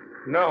there.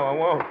 No, I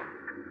won't.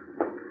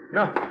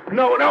 No,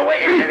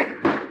 wait a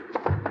minute.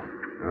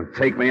 Now,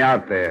 take me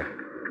out there.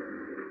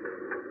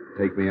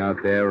 Take me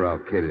out there or I'll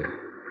kill you.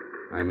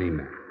 I mean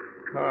that.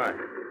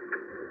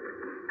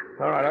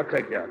 All right, I'll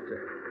take you out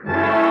there.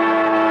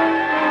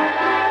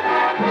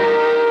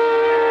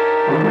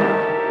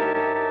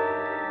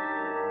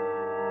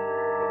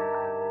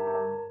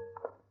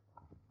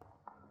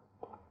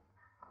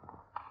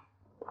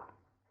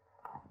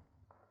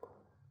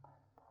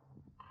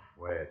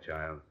 Where,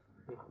 child?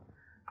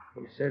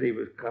 He said he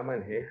was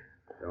coming here.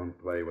 Don't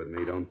play with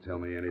me. Don't tell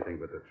me anything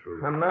but the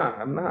truth. I'm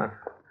not.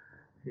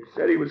 He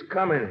said he was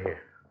coming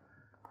here.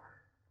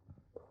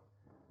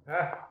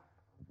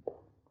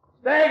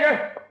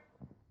 Steger!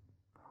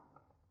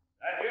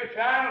 That you,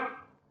 child?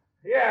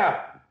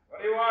 Yeah.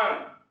 What do you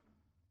want?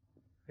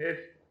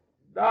 It's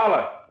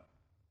Dollar.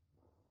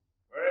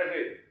 Where is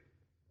he?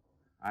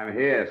 I'm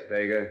here,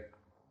 Steger.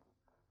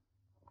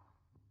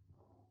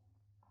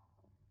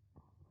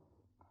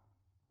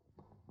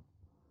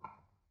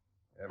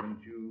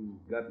 Haven't you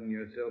gotten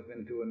yourself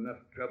into enough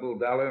trouble,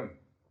 Dollar?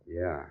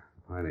 Yeah,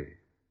 plenty.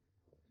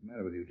 What's the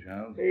matter with you,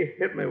 Charles? He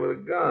hit me with a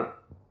gun.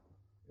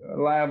 You're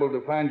liable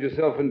to find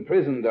yourself in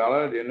prison,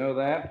 Dollar. Do you know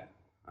that?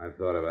 I've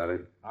thought about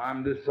it.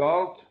 Armed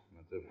assault?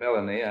 That's a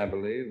felony, I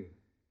believe.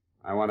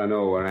 I want to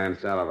know where Aunt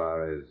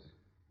Salivar is.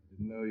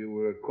 Didn't know you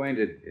were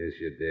acquainted. Yes,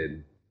 you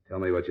did. Tell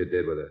me what you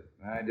did with her.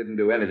 I didn't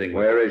do anything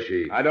with Where her. is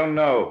she? I don't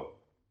know.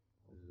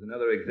 This is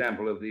another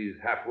example of these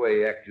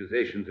halfway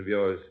accusations of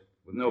yours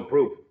with no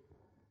proof.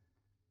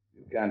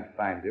 You can't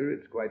find her.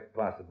 It's quite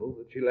possible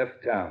that she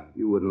left town.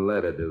 You wouldn't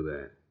let her do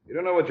that. You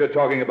don't know what you're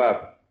talking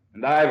about.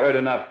 And I've heard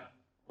enough.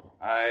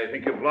 I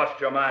think you've lost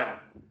your mind.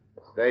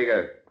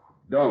 Steger,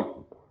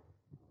 don't.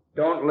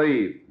 Don't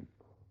leave.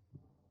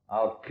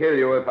 I'll kill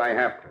you if I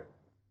have to.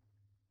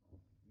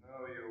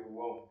 No, you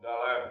won't,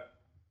 Dollar.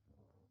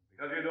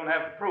 Because you don't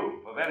have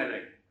proof of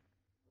anything.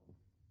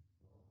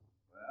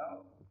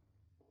 Well...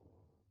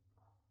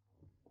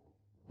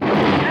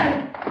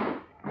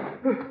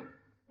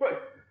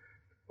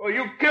 Well,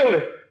 you killed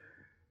him.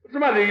 What's the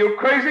matter? You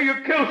crazy? You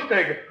killed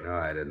Steger. No,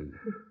 I didn't.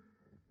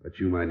 But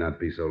you might not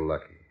be so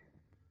lucky.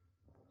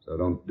 So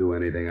don't do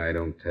anything I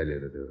don't tell you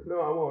to do. No,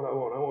 I won't.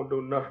 I won't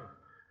do nothing.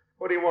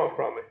 What do you want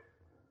from me?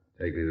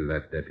 Take me to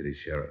that deputy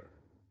sheriff.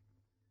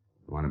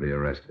 I want to be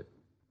arrested.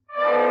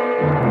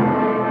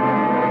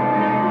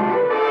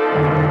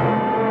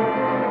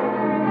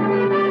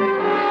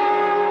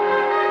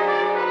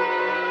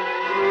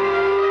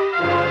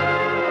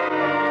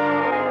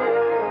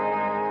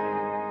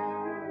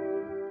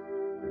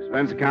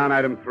 Expense account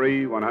item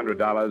 3,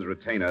 $100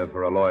 retainer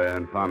for a lawyer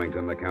in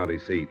Farmington, the county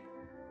seat.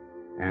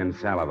 Ann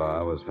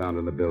Salivar was found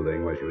in the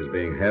building where she was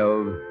being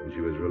held, and she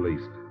was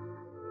released.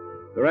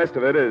 The rest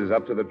of it is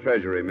up to the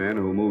Treasury men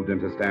who moved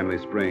into Stanley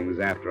Springs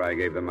after I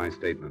gave them my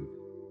statement.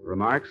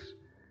 Remarks?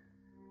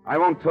 I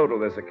won't total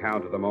this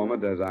account at the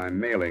moment as I'm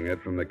mailing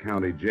it from the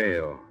county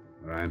jail,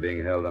 where I'm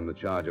being held on the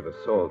charge of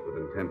assault with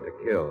intent to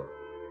kill.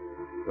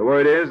 The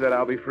word is that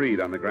I'll be freed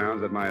on the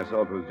grounds that my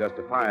assault was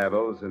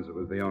justifiable, since it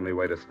was the only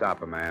way to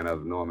stop a man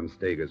of Norman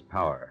Steger's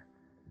power.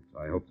 So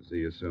I hope to see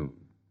you soon.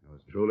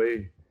 Yours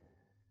truly,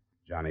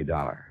 Johnny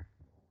Dollar.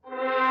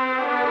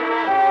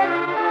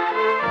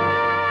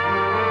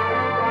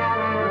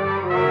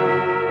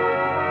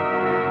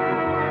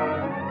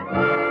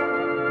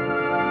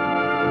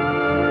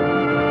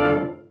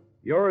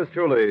 Yours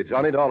truly,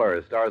 Johnny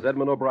Dollar, stars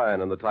Edmund O'Brien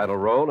in the title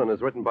role and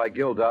is written by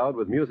Gil Dowd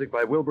with music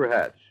by Wilbur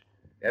Hatch.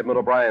 Edmund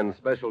O'Brien's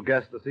special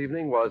guest this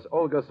evening was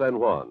Olga San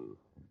Juan.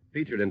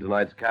 Featured in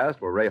tonight's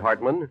cast were Ray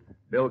Hartman,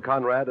 Bill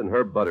Conrad, and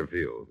Herb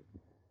Butterfield.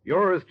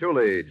 Yours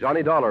truly,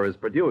 Johnny Dollar, is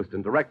produced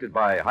and directed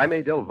by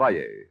Jaime Del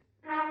Valle.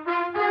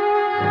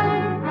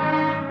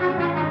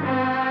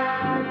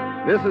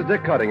 This is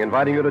Dick Cutting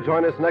inviting you to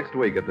join us next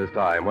week at this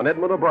time when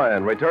Edmund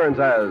O'Brien returns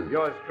as...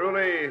 Yours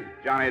truly,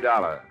 Johnny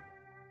Dollar.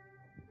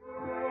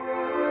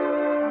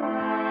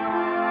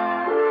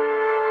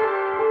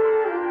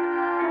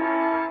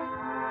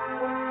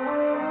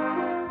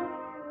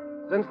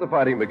 Since the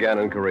fighting began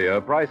in Korea,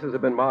 prices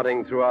have been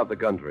mounting throughout the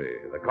country.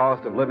 The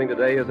cost of living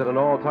today is at an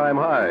all-time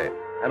high,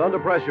 and under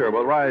pressure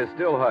will rise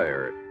still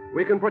higher.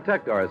 We can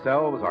protect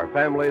ourselves, our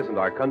families, and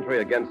our country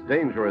against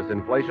dangerous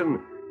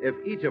inflation if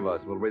each of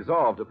us will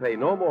resolve to pay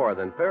no more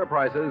than fair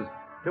prices,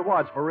 to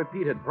watch for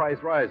repeated price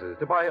rises,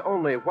 to buy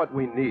only what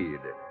we need,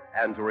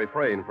 and to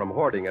refrain from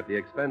hoarding at the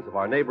expense of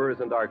our neighbors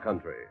and our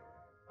country.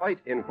 Fight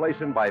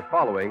inflation by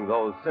following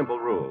those simple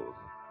rules.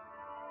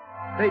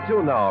 Stay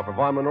tuned now for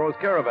Von Monroe's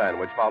Caravan,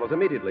 which follows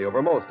immediately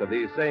over most of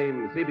these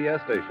same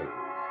CBS stations.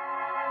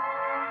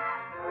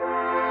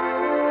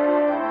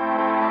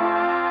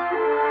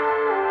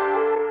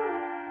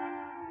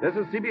 This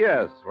is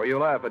CBS, where you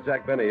laugh at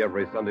Jack Benny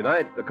every Sunday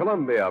night, the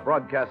Columbia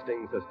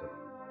Broadcasting System.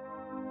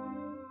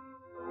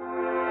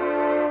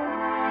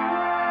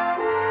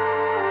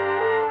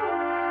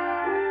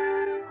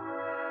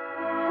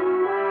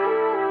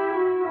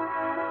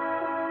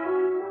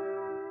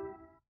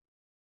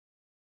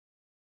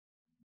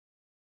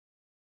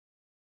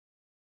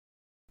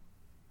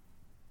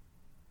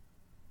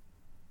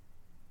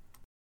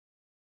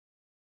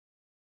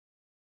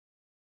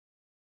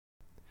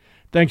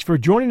 Thanks for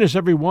joining us,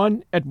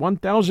 everyone, at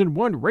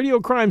 1001 Radio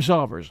Crime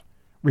Solvers.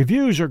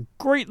 Reviews are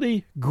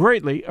greatly,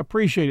 greatly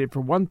appreciated for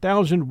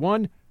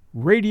 1001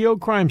 Radio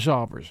Crime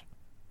Solvers.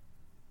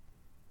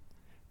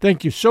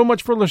 Thank you so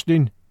much for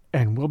listening,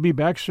 and we'll be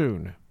back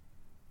soon.